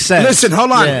 That makes sense. Listen,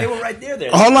 hold on. They were right there.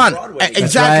 Hold on. Broadway.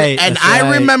 Exactly. Right, and that's I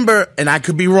right. remember, and I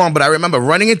could be wrong, but I remember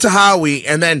running into Howie,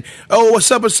 and then, oh, what's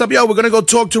up? Yo, we're going to go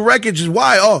talk to Wreckage.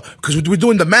 Why? Oh, because we're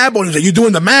doing the Madball. He's like, you're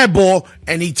doing the Madball?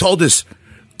 And he told us,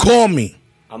 call me.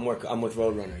 I'm with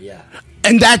Roadrunner, yeah.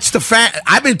 And that's the fact.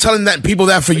 I've been telling people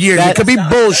that for years. It could be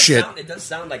bullshit. It does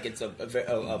sound like it's a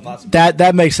possibility.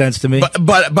 That makes sense to me.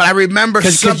 But I remember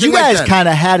Because you guys kind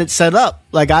of had it set up.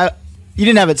 Like you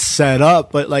didn't have it set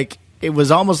up, but like it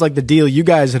was almost like the deal. You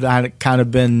guys had kind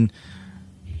of been.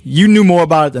 You knew more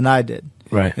about it than I did.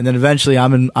 Right. And then eventually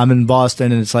I'm in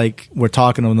Boston, and it's like we're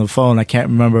talking on the phone. I can't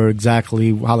remember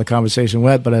exactly how the conversation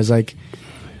went, but I was like,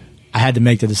 I had to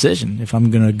make the decision. If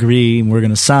I'm going to agree and we're going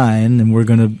to sign and we're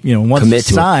going to, once commit it's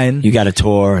to signed, you got a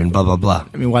tour and blah, blah, blah.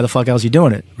 I mean, why the fuck else are you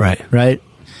doing it? Right. Right?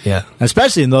 Yeah.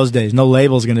 Especially in those days. No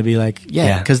label's going to be like,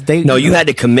 because they. No, you had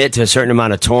to commit to a certain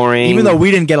amount of touring. Even though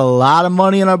we didn't get a lot of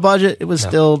money in our budget, it was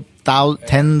still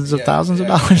tens of thousands of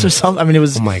dollars or something. I mean, it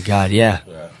was. Oh my God, yeah.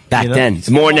 Back then. It's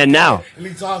more than now. At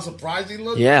least how surprised he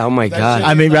looked. Yeah, oh my God.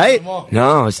 I mean, right?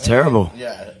 No, it's terrible.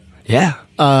 Yeah. Yeah.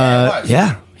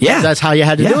 Yeah. That's how you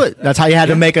had to do it. That's how you had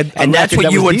to make a and that's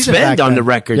what you would spend on the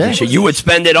record. Yeah. You would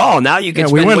spend it all. Now you can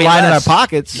spend we weren't way lining less. our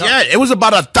pockets. Yeah, it was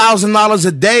about $1,000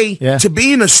 a day to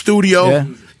be in a studio,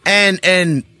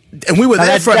 and we were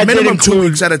there for a minimum 2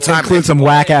 weeks at a time. Include some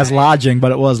whack ass lodging,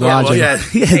 but it was lodging.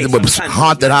 With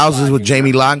haunted houses with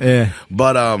Jamie Locke. Yeah,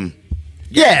 but I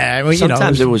mean,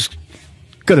 sometimes it was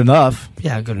good enough.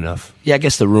 Yeah, good enough. Yeah, I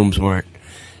guess the rooms weren't.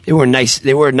 They were nice.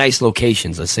 They were nice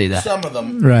locations. Let's say that. Some of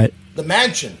them, right? The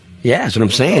mansion. Yeah, that's what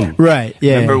I'm saying. Right.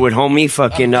 Yeah. Remember with homie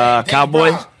fucking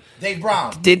Cowboy? Dave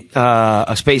Brown. Did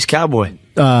a Space Cowboy.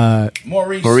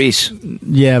 Maurice.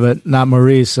 Yeah, but not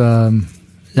Maurice.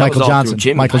 Michael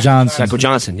Johnson. Michael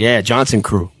Johnson. Yeah, Johnson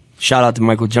crew. Shout out to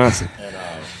Michael Johnson.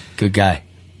 Good guy.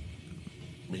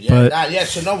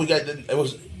 So no, we got it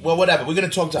was. Well, whatever. We're gonna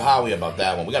talk to Howie about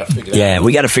that one. We gotta figure. Yeah,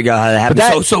 we gotta figure out how that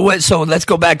happened. So let's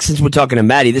go back since we're talking to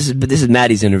Maddie. This is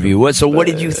Maddie's interview. What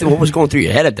did you? What was going through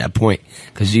your head at that point?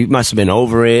 Because you must have been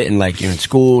over it, and like you're in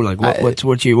school. Like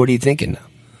what are you thinking now?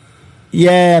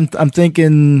 Yeah, I'm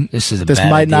thinking this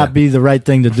might not be the right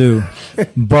thing to do,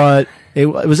 but it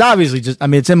was obviously just. I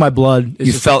mean, it's in my blood.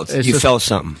 You felt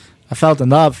something. I felt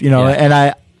enough, and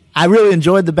I really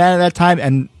enjoyed the band at that time.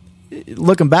 And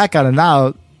looking back on it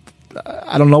now,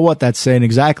 I don't know what that's saying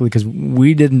exactly, because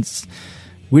we didn't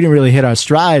really hit our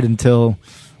stride until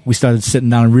we started sitting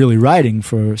down and really writing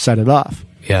for Set It Off.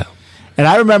 Yeah, and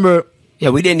I remember. Yeah,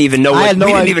 we didn't even know. We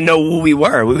didn't even know who we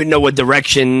were. We didn't know what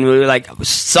direction. We were like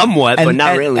somewhat, but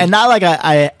not really. And not like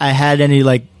I had any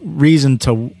like reason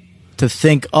to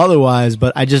think otherwise,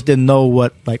 but I just didn't know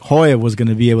what like Hoya was going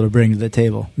to be able to bring to the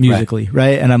table musically,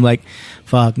 right? And I'm like,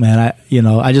 fuck, man.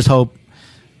 I just hope.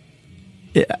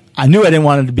 I knew I didn't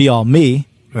want it to be all me,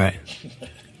 right?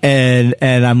 And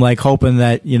I'm like hoping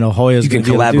that Hoya's you can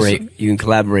collaborate. You can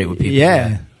collaborate with people.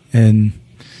 Yeah, and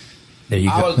there you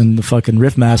go. And the fucking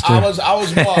riff master.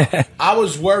 I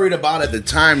was worried about at the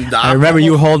time. I remember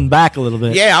you holding back a little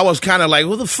bit. Yeah, I was kind of like,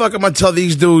 "Who the fuck am I tell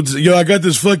these dudes? Yo, I got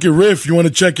this fucking riff. You want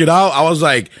to check it out?" I was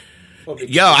like,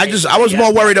 "Yo, I was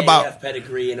more worried about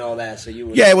pedigree and all that." So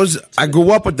you. Yeah, it was. I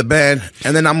grew up with the band,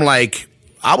 and then I'm like,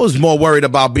 I was more worried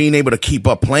about being able to keep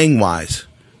up playing wise.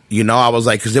 You know, I was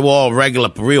like, because they were all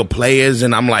regular, real players,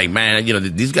 and I'm like, man, you know,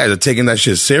 these guys are taking that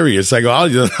shit serious. Like,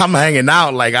 I'm hanging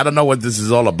out. Like, I don't know what this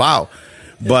is all about.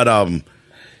 But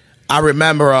I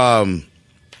remember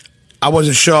I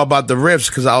wasn't sure about the riffs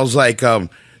because I was like,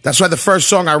 that's why the first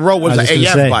song I wrote was an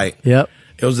AF bite. Yep.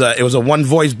 It was a one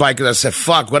voice bite because I said,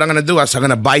 fuck, what I'm gonna do? I said, I'm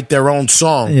gonna bite their own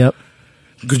song. Yep.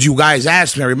 Because you guys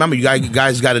asked me, I remember you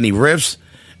guys got any riffs,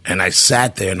 and I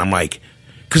sat there and I'm like.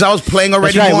 Because I was playing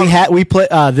already. That's right. We play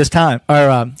this time.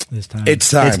 It's time. It's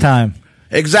time.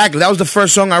 Exactly. That was the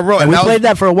first song I wrote. And we played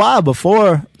that for a while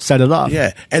before Set It Off.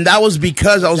 Yeah. And that was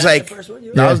because I was like,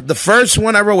 the first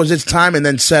one I wrote was It's Time, and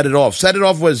then Set It Off. Set It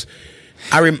Off was,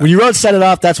 when you wrote Set It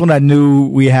Off, that's when I knew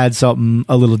we had something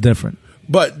a little different.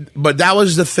 But that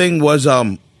was the thing was,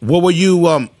 what were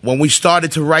you, when we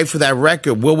started to write for that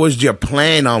record, what was your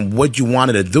plan on what you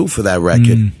wanted to do for that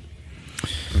record?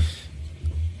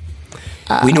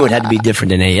 We knew it had to be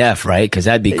different than AF, right? Because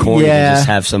that'd be corny to just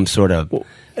have some sort of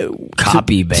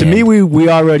copy band. To me, we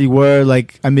already were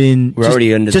like. I mean, we're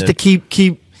already under just to keep.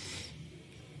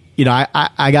 You know,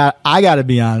 I got to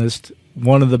be honest.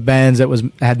 One of the bands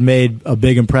that had made a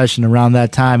big impression around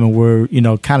that time, and were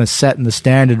kind of setting the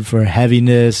standard for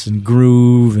heaviness and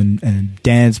groove and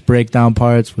dance breakdown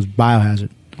parts was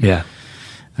Biohazard. Yeah,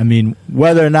 I mean,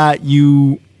 whether or not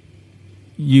you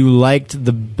liked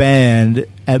the band,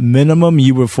 at minimum,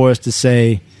 you were forced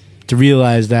to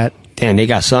realize that. Damn, they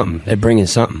got something. They're bringing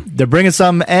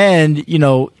something. And,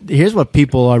 here's what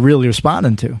people are really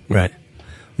responding to. Right.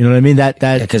 You know what I mean?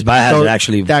 Because Biohazard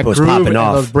actually was popping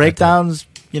off. Those breakdowns,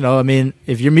 I mean,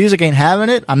 if your music ain't having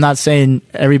it, I'm not saying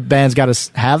every band's got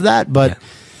to have that, but,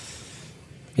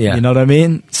 yeah. You know what I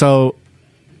mean? So,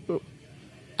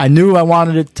 I knew I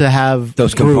wanted it to have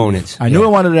those groove. Components. I knew I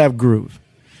wanted it to have groove.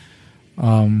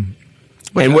 And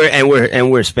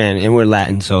we're Spanish and we're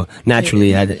Latin, so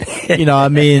naturally, I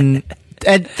mean,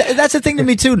 and that's the thing to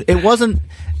me too. It wasn't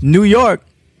New York.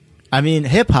 I mean,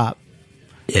 hip hop.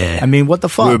 Yeah. I mean, what the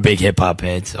fuck? We were big hip hop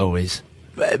heads always.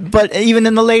 But even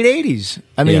in the late '80s,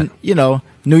 I mean,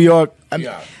 New York.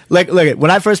 Look at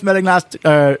when I first met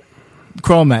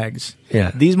Cro-Mags.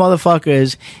 Yeah. These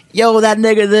motherfuckers. Yo, that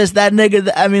nigga this, that nigga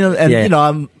that. I mean, and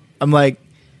I'm like.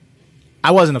 I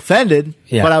wasn't offended,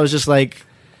 but I was just like,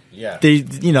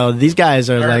 these guys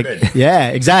are urban. Like, yeah,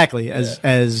 exactly,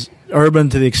 as urban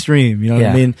to the extreme. You know what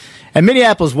I mean? And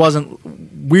Minneapolis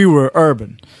we were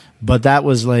urban, but that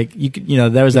was like,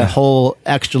 there was that whole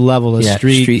extra level of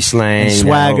street slang, and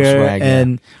swagger,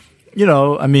 and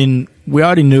I mean, we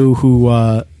already knew who.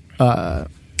 I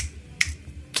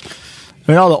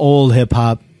mean, all the old hip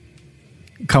hop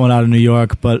coming out of New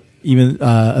York, but even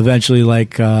eventually,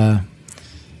 like.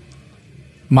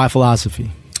 My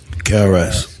Philosophy.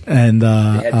 KRS. And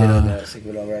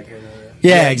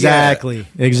yeah,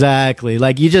 exactly.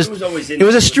 Like you just it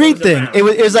was a street thing. It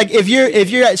was like if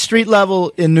you're at street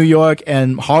level in New York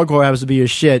and hardcore happens to be your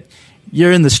shit,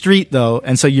 you're in the street though,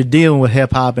 and so you're dealing with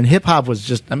hip hop, and hip hop was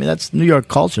just that's New York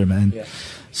culture, man. Yeah.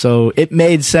 So it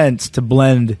made sense to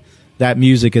blend that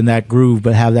music and that groove,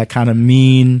 but have that kind of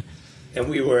mean. And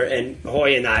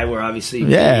Hoy and I were obviously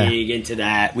big into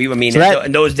that.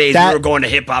 In those days, we were going to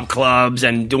hip hop clubs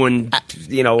and doing,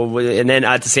 and then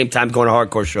at the same time going to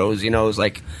hardcore shows. It was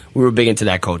like we were big into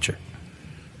that culture.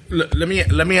 Let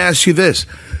me ask you this: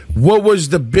 what was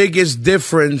the biggest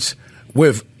difference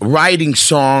with writing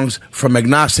songs from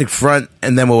Agnostic Front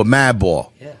and then with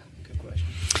Madball? Yeah, good question.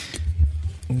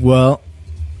 Well,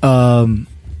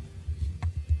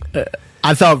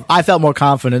 I felt more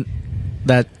confident.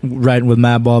 That writing with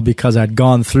Madball because I'd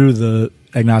gone through the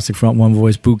Agnostic Front One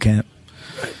Voice boot camp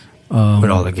with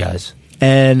all the guys,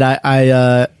 and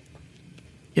I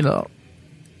just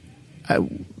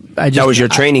that was your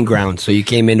training ground, so you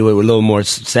came into it with a little more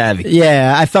savvy.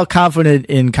 Yeah, I felt confident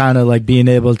in kind of like being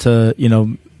able to,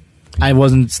 I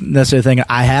wasn't necessarily thinking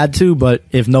I had to, but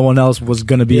if no one else was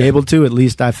going to be able to, at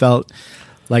least I felt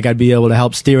like I'd be able to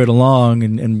help steer it along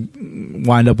and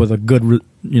wind up with a good,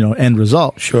 end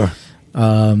result. Sure.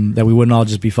 That we wouldn't all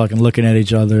just be fucking looking at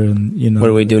each other and what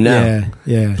do we do now?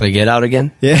 Yeah. Play Get Out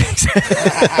again? Yeah.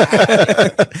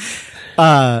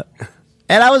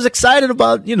 And I was excited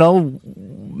about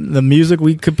the music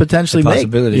we could potentially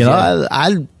make.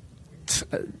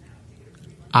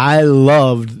 I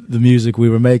loved the music we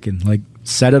were making. Like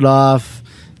Set It Off,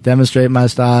 Demonstrate My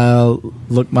Style,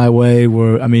 Look My Way.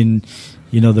 The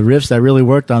riffs that really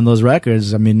worked on those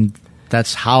records. I mean,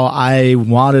 that's how I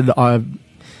wanted our.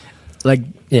 Like,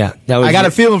 yeah, I got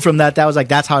a feeling from that. That was like,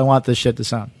 that's how I want this shit to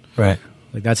sound. Right.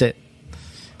 Like, that's it.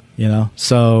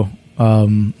 So,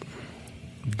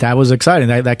 that was exciting.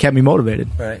 That kept me motivated.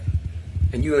 Right.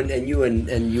 And you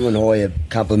and Hoya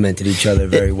complemented each other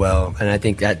very well, and I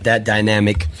think that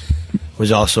dynamic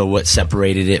was also what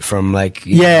separated it from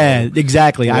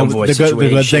exactly. The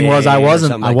good thing was I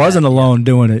wasn't alone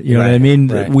doing it. You know what I mean?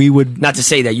 Right. We would not to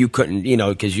say that you couldn't,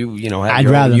 because I'd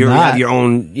rather not. have your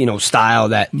own style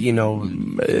that you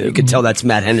could tell that's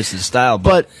Matt Henderson's style,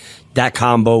 but that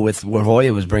combo with what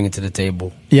Hoya was bringing to the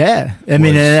table. Yeah, I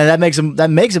mean, and that makes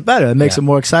it better. It makes it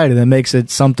more exciting. That makes it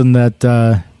something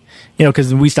that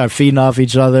because we start feeding off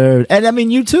each other. And I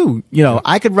mean, you too.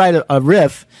 I could write a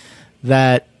riff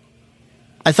that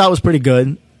I thought was pretty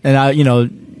good,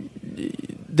 and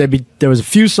there was a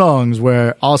few songs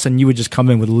where all of a sudden you would just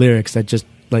come in with lyrics that just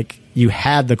like you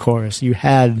had the chorus, you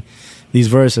had these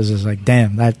verses. It's like,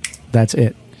 damn, that's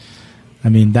it. I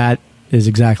mean, that is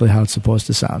exactly how it's supposed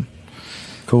to sound.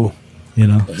 Cool. So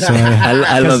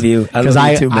I love you. I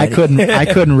love you too, man. I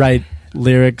couldn't write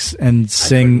lyrics and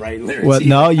sing. Well,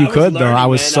 no, you could though. I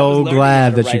was so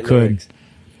glad that you could.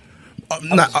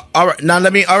 All right. Now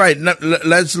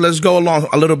let's go along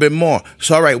a little bit more.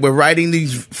 So, all right, we're writing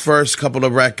these first couple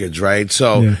of records, right?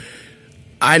 So,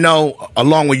 I know,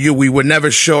 along with you, we were never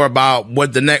sure about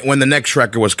when the next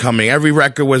record was coming. Every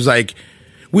record was like,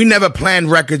 we never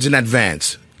planned records in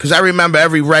advance. Because I remember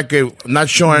every record, not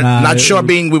sure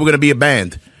being we were going to be a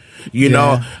band.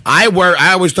 I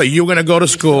always thought you were going to go to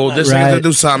school. This is going to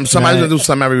do something. Somebody's going to do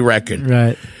something every record.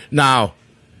 Right. Now,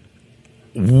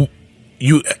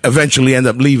 you eventually end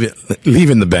up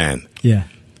leaving the band. Yeah.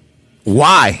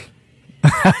 Why?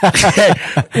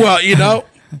 Well,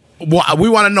 we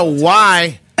want to know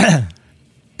why.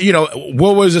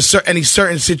 What was any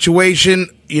certain situation,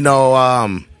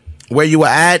 where you were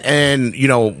at, and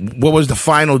what was the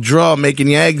final draw making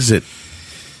your exit?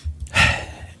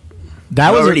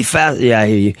 That was already fast. Yeah, I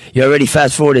hear you. You already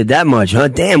fast forwarded that much, huh?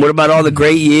 Damn. What about all the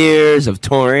great years of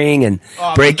touring and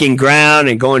breaking ground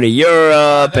and going to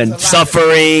Europe and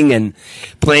suffering and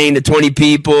playing to 20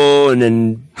 people, and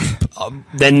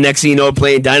then next thing you know,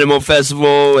 playing Dynamo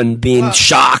Festival and being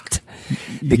shocked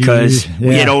because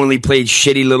we had only played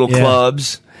shitty little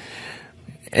clubs.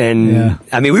 And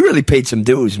I mean, we really paid some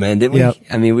dues, man, didn't we? Yep.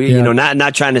 I mean, we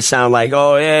not trying to sound like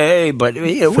but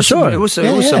it was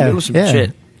some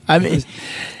shit. I mean,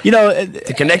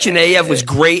 the connection to AF was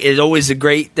great. It's always a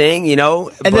great thing,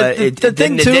 but it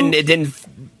didn't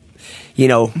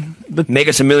make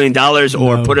us $1 million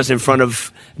or put us in front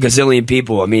of a gazillion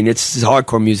people. I mean, it's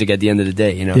hardcore music at the end of the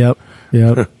day, Yep.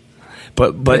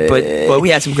 But we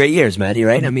had some great years, Matty,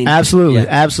 right? I mean,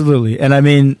 absolutely. And I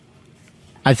mean,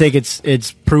 I think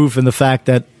it's proof in the fact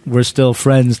that we're still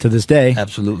friends to this day.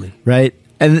 Absolutely. Right?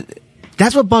 And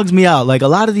that's what bugs me out. Like, a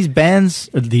lot of these bands,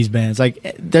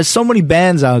 like, there's so many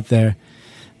bands out there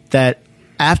that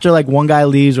after, like, one guy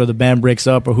leaves or the band breaks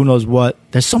up or who knows what,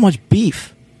 there's so much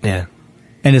beef. Yeah.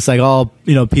 And it's like all,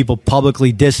 people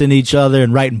publicly dissing each other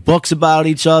and writing books about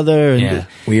each other. And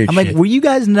weird I'm like, were you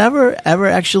guys never, ever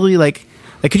actually, like,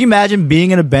 could you imagine being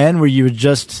in a band where you were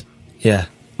just,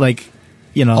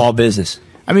 all business?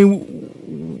 I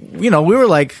mean, we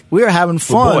were having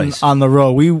fun on the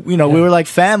road. We were like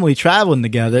family traveling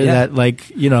together. Yeah.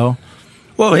 That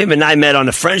Well, him and I met on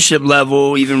a friendship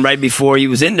level even right before he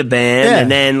was in the band, and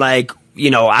then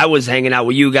I was hanging out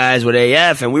with you guys with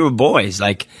AF, and we were boys.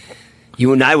 Like,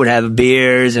 you and I would have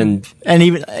beers and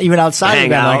even outside of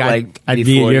that, I'd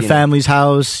be at your family's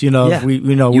house. You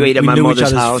ate at my knew mother's each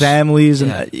other's house. families,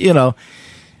 and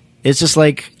it's just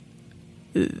like.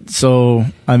 So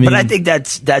I mean, but I think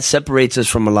that separates us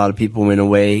from a lot of people in a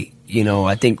way.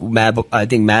 I think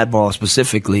Madball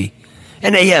specifically,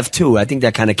 and AF too. I think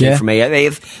that kind of came from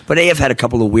AF. But AF had a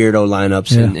couple of weirdo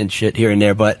lineups and shit here and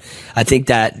there. But I think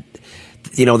that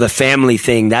the family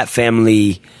thing, that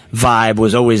family vibe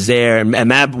was always there, and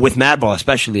with Madball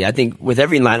especially. I think with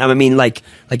every line. I mean, like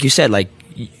you said, like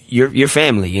your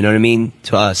family. You know what I mean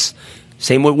to us.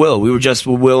 Same with Will. We were just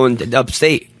with Will in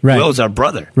upstate. Right. Will's our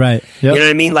brother. Right. Yep. You know what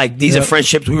I mean? Like, these are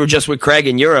friendships. We were just with Craig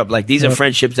in Europe. Like, these are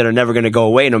friendships that are never going to go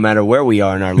away no matter where we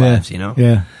are in our lives,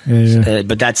 Yeah.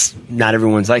 But that's not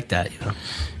everyone's like that,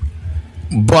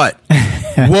 But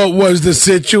what was the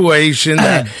situation?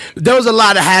 There was a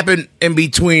lot that happened in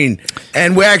between,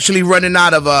 and we're actually running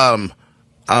out of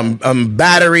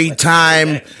battery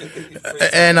time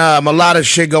and a lot of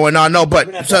shit going on. No,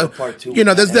 but so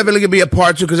there's definitely gonna be a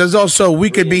part 2 because there's also we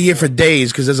could be here for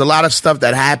days because there's a lot of stuff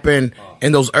that happened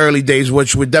in those early days,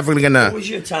 which we're definitely gonna what was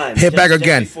your time? hit back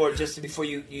again. Before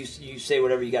you say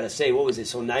whatever you got to say, what was it?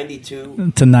 So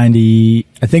 92 to 90,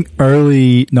 I think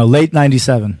late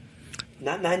 97.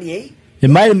 Not 98. I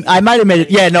might have made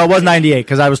it. Yeah, no, it was 98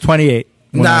 because I was 28.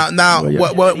 Now,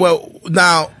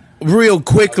 real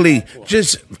quickly,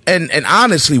 just and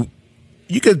honestly,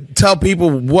 you could tell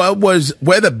people where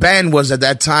the band was at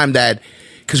that time, that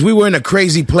because we were in a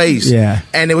crazy place,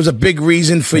 and it was a big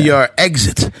reason for your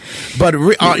exit. But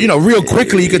real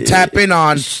quickly, you could tap in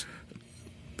on.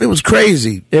 It was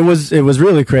crazy. It was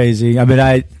really crazy. I mean,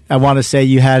 I want to say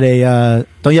you had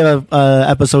don't you have a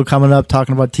episode coming up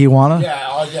talking about Tijuana?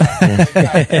 Yeah.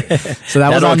 So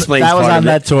that was on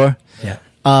that tour. Yeah.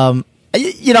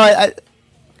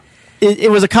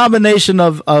 It was a combination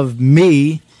of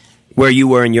me. Where you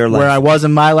were in your life. Where I was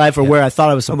in my life, or where I thought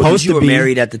I was supposed to be. You were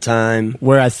married at the time.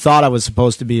 Where I thought I was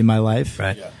supposed to be in my life.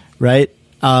 Right. Yeah. Right?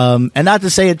 And not to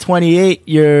say at 28,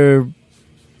 you're,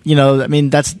 I mean,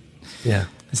 that's... Yeah.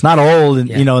 It's not old, in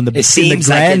the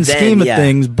grand scheme of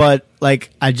things, but, like,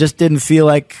 I just didn't feel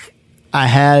like I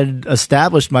had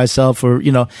established myself, or,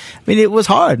 I mean, it was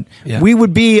hard. Yeah. We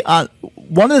would be on...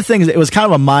 One of the things, it was kind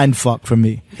of a mind fuck for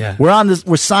me. Yeah.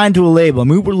 We're signed to a label,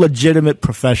 and we were legitimate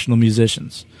professional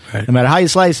musicians. Right. No matter how you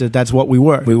slice it, that's what we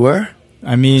were. We were?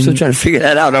 I mean... Still trying to figure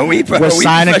that out. Are we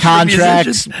signing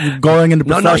contracts, going into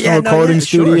professional recording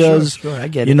studios. Sure, I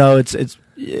get it.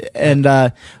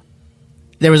 And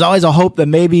there was always a hope that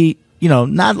maybe,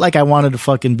 not like I wanted to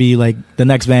fucking be like the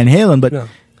next Van Halen, but... No.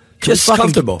 Just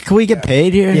comfortable. Can we get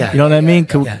paid here? Yeah. You know what I mean?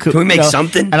 Can we make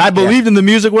something? And I believed in the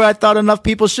music where I thought enough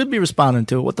people should be responding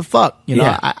to it. What the fuck?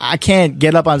 I can't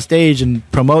get up on stage and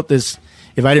promote this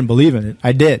if I didn't believe in it.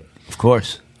 I did. Of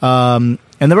course. And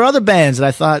there were other bands that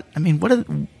I thought, I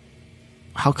mean,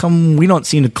 how come we don't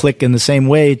seem to click in the same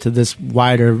way to this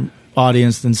wider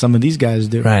audience than some of these guys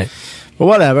do? Right. But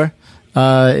whatever.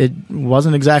 It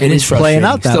wasn't exactly playing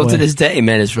out that still way. Still to this day,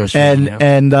 man, it's frustrating.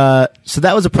 And so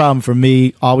that was a problem for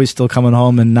me, always still coming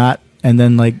home and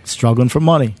then like struggling for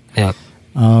money. Yeah.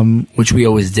 Which we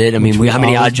always did. I mean, how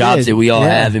many odd jobs did we all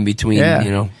have in between,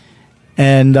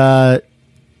 And, the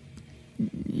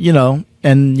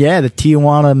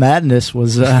Tijuana madness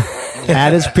was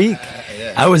at its peak.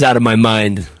 I was out of my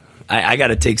mind. I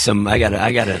gotta take some,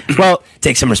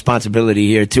 take some responsibility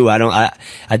here too. I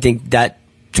think that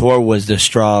tour was the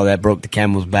straw that broke the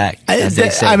camel's back. As they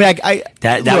say. I mean,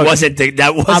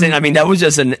 that was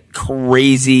just a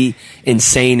crazy,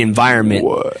 insane environment.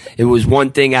 What? It was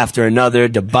one thing after another,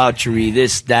 debauchery,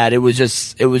 this, that. It was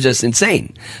just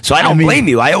insane. So I don't blame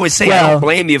you. I always say I don't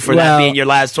blame you for that being your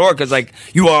last tour, because like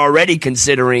you were already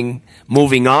considering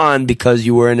moving on because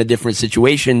you were in a different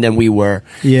situation than we were.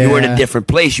 Yeah. You were in a different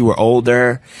place. You were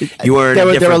older. You were in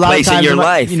a different place in your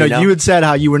life. You had said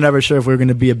how you were never sure if we were going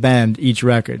to be a band each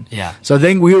record. Yeah. So I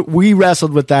think we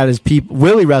wrestled with that as people.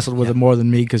 Willie wrestled with it more than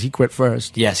me because he quit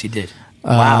first. Yes, he did.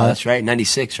 Wow, that's right.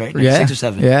 96, right? 96 or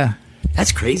 7. Yeah.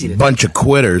 That's crazy. Bunch of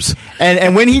quitters.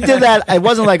 And when he did that, it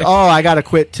wasn't like, oh, I got to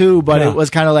quit too, but it was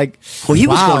kind of like, well, he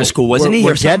was going to school, wasn't he?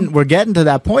 We're getting to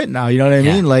that point now. You know what I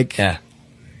mean? Like, yeah.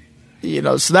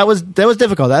 So that was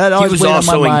difficult. That he was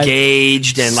also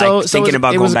engaged and thinking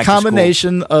about going back to school. It was a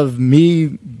combination of me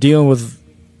dealing with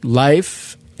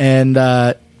life and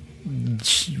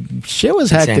shit was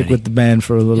hectic Insanity. with the band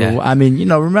for a little while. I mean,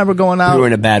 remember going out. We were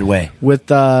in a bad way. With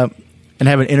and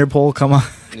having Interpol come up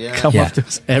to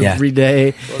us every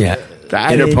day. Yeah.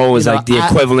 Interpol was like the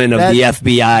equivalent of the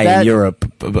FBI in Europe.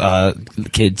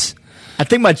 Kids. I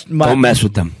think don't mess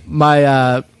with them.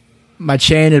 My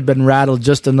chain had been rattled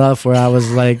just enough where I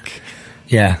was like,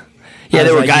 there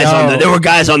were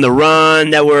guys on the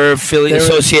run that were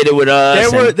associated with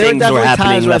us. Things were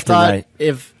happening left and right.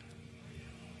 If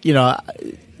I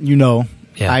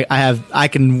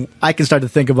can start to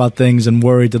think about things and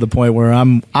worry to the point where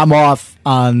I'm off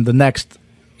on the next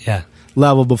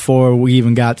level before we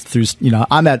even got through.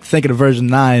 I'm at thinking of version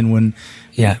 9 when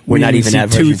we're not even at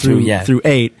version 2 through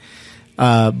 8.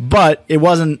 But it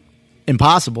wasn't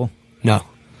impossible. No.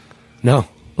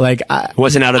 Like it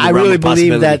wasn't out of the realm really of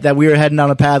believe that we were heading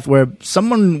down a path where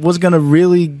someone was going to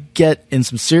really get in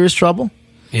some serious trouble.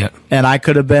 Yeah. And I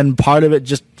could have been part of it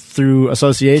just through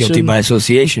association. Guilty by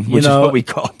association, which is what we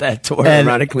called that tour,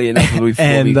 ironically enough, we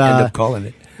end up calling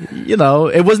it.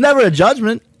 It was never a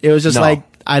judgment. It was just like,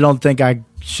 I don't think I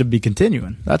should be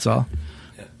continuing. That's all.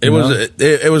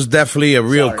 It was definitely a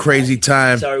real crazy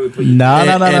time. Sorry we put you in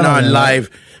our life.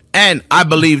 And I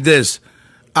believe this.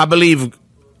 I believe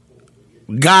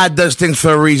God does things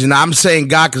for a reason. I'm saying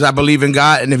God because I believe in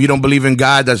God, and if you don't believe in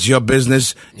God, that's your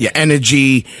business, your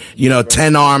energy,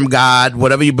 10-arm God,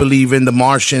 whatever you believe in, the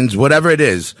Martians, whatever it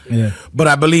is. Yeah. But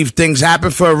I believe things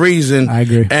happen for a reason. I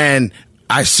agree. And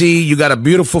I see you got a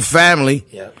beautiful family,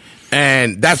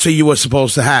 and that's what you were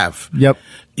supposed to have. Yep.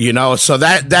 So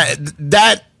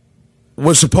that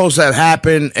was supposed to have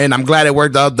happened, and I'm glad it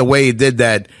worked out the way it did.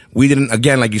 That we didn't,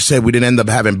 again, like you said, we didn't end up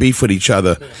having beef with each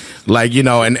other, like, you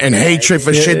know, and hatred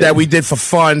for shit that we did for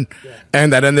fun,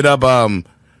 and that ended up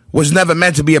was never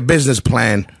meant to be a business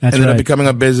plan. That's ended right. up becoming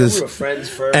a business. We were friends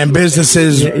first. And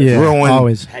businesses ruined.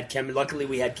 Always. Luckily,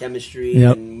 we had chemistry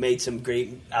Yep. and made some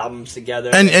great albums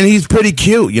together. And he's pretty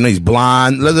cute. You know, he's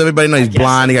blonde. Let everybody know he's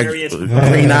blonde. He got Hilarious.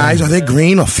 green eyes. Are they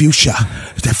green or fuchsia?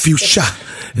 Is that fuchsia?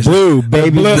 Blue, baby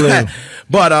blue.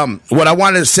 But what I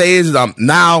wanted to say is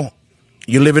now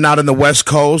you're living out in the West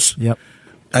Coast. Yep.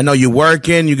 I know you're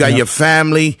working. You got your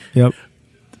family. Yep.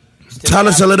 Tell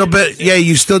us a little bit. Yeah,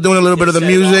 you still doing a little bit of the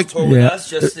music. Tour with Yeah. us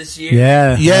just this year.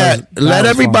 Yeah. Yeah, that let was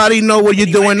everybody know what you're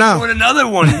He doing might be now. doing another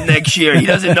one next year. He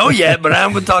doesn't know yet, but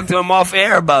I'm going to talk to him off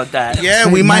air about that. Yeah,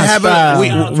 we might have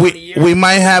we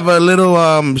might have a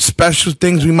little special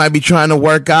things we might be trying to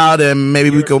work out, and maybe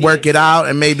we could work it out,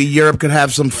 and maybe Europe could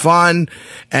have some fun.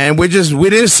 And we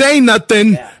didn't say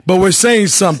nothing, but we're saying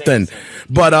something.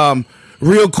 But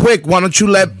real quick, why don't you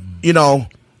let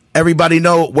everybody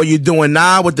know what you're doing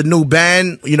now with the new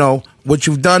band, what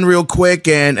you've done real quick,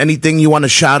 and anything you want to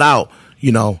shout out,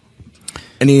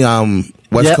 any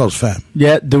West Coast fam.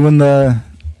 Yeah, doing the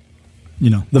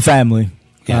family.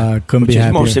 Couldn't be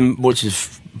happier. Which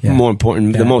is Yeah. more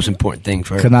important, Yeah. the most important thing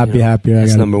for Could not be happier.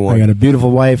 That's number one. I got a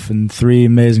beautiful wife and 3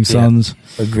 amazing sons.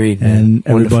 Agreed. And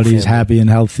man. Wonderful everybody's family. happy and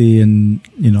healthy, and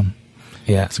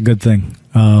Yeah. it's a good thing.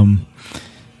 I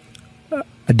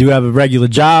do have a regular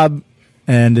job,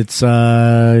 and it's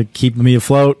keeping me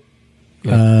afloat.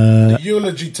 The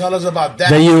eulogy, tell us about that.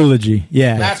 The eulogy,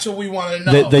 yeah. That's what we want to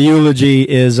know. The eulogy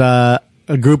is a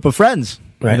group of friends,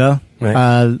 Right.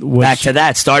 Right. Which, Back to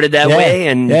that. Started that way,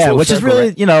 and full which is circle,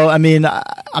 really, right?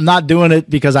 I'm not doing it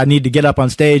because I need to get up on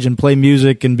stage and play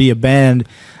music and be a band.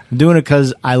 I'm doing it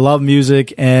because I love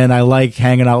music and I like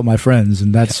hanging out with my friends,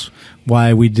 and that's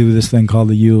why we do this thing called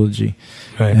the eulogy.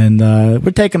 Right. And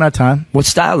we're taking our time. What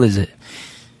style is it?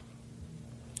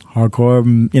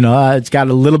 Hardcore, it's got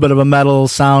a little bit of a metal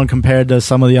sound compared to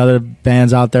some of the other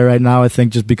bands out there right now. I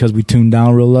think just because we tuned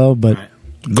down real low, but. Right.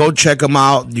 Go check them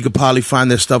out. You can probably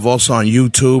find their stuff also on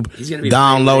YouTube. He's going to be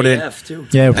Download it. AF too.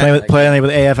 Yeah, we're playing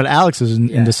with AF at Alex's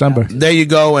in December. There you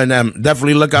go, and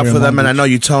definitely look out Here for in them. Long And I know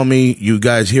you told me you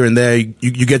guys here and there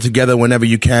you get together whenever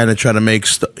you can and try to make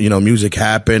music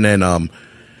happen. And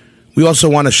we also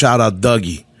want to shout out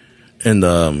Dougie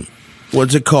and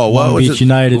what's it called? Long What was Beach it?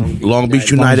 United. Long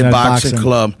Beach United United Boxing Boxing.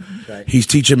 Club. Right. He's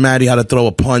teaching Maddie how to throw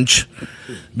a punch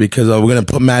because we're going to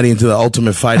put Maddie into the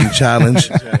Ultimate Fighting Challenge.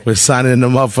 We're signing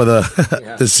him up for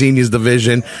the seniors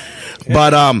division.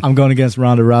 But I'm going against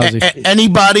Ronda Rousey.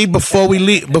 anybody before we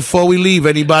leave,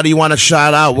 anybody you want to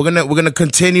shout out? We're gonna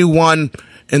continue one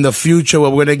in the future where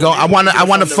we're gonna go. I want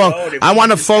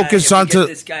to focus on get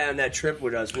this guy on that trip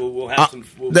with us. We'll have some.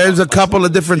 there's a couple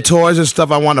of different tours and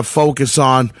stuff I want to focus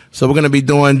on. So we're gonna be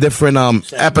doing different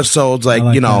episodes, like, I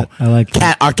like that. I like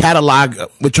that. our catalog.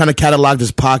 We're trying to catalog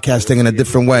this podcast thing in a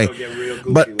different way.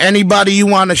 But anybody you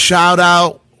want to shout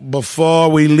out before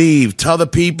we leave, tell the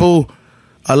people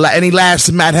any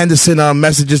last Matt Henderson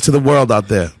messages to the world out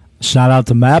there. Shout out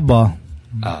to Madball.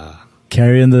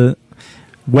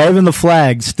 Waving the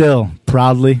flag still,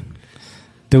 proudly.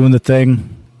 Doing the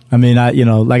thing. I mean,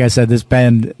 like I said, this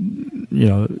band,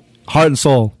 heart and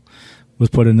soul was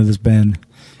put into this band.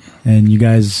 And you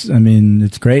guys,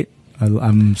 it's great.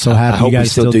 I'm so happy I hope you guys we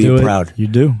still do do you it. proud. You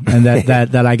do. And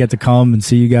that I get to come and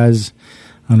see you guys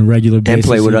on a regular basis.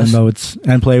 play with us.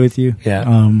 And play with you. Yeah.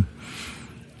 And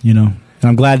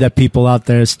I'm glad that people out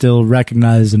there still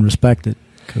recognize and respect it.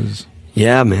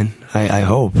 Yeah, man. I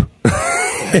hope.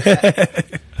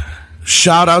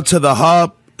 Shout out to the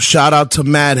Hub. Shout out to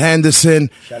Matt Henderson.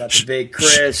 Shout out to Big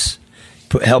Chris,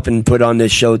 helping put on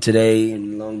this show today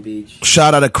in Long Beach.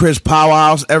 Shout out to Chris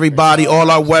Powerhouse. Everybody, all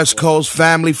our West Coast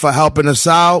family for helping us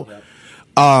out.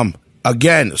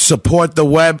 Again, support the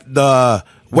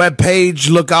web page.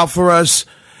 Look out for us.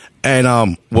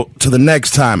 And to the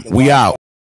next time, we out.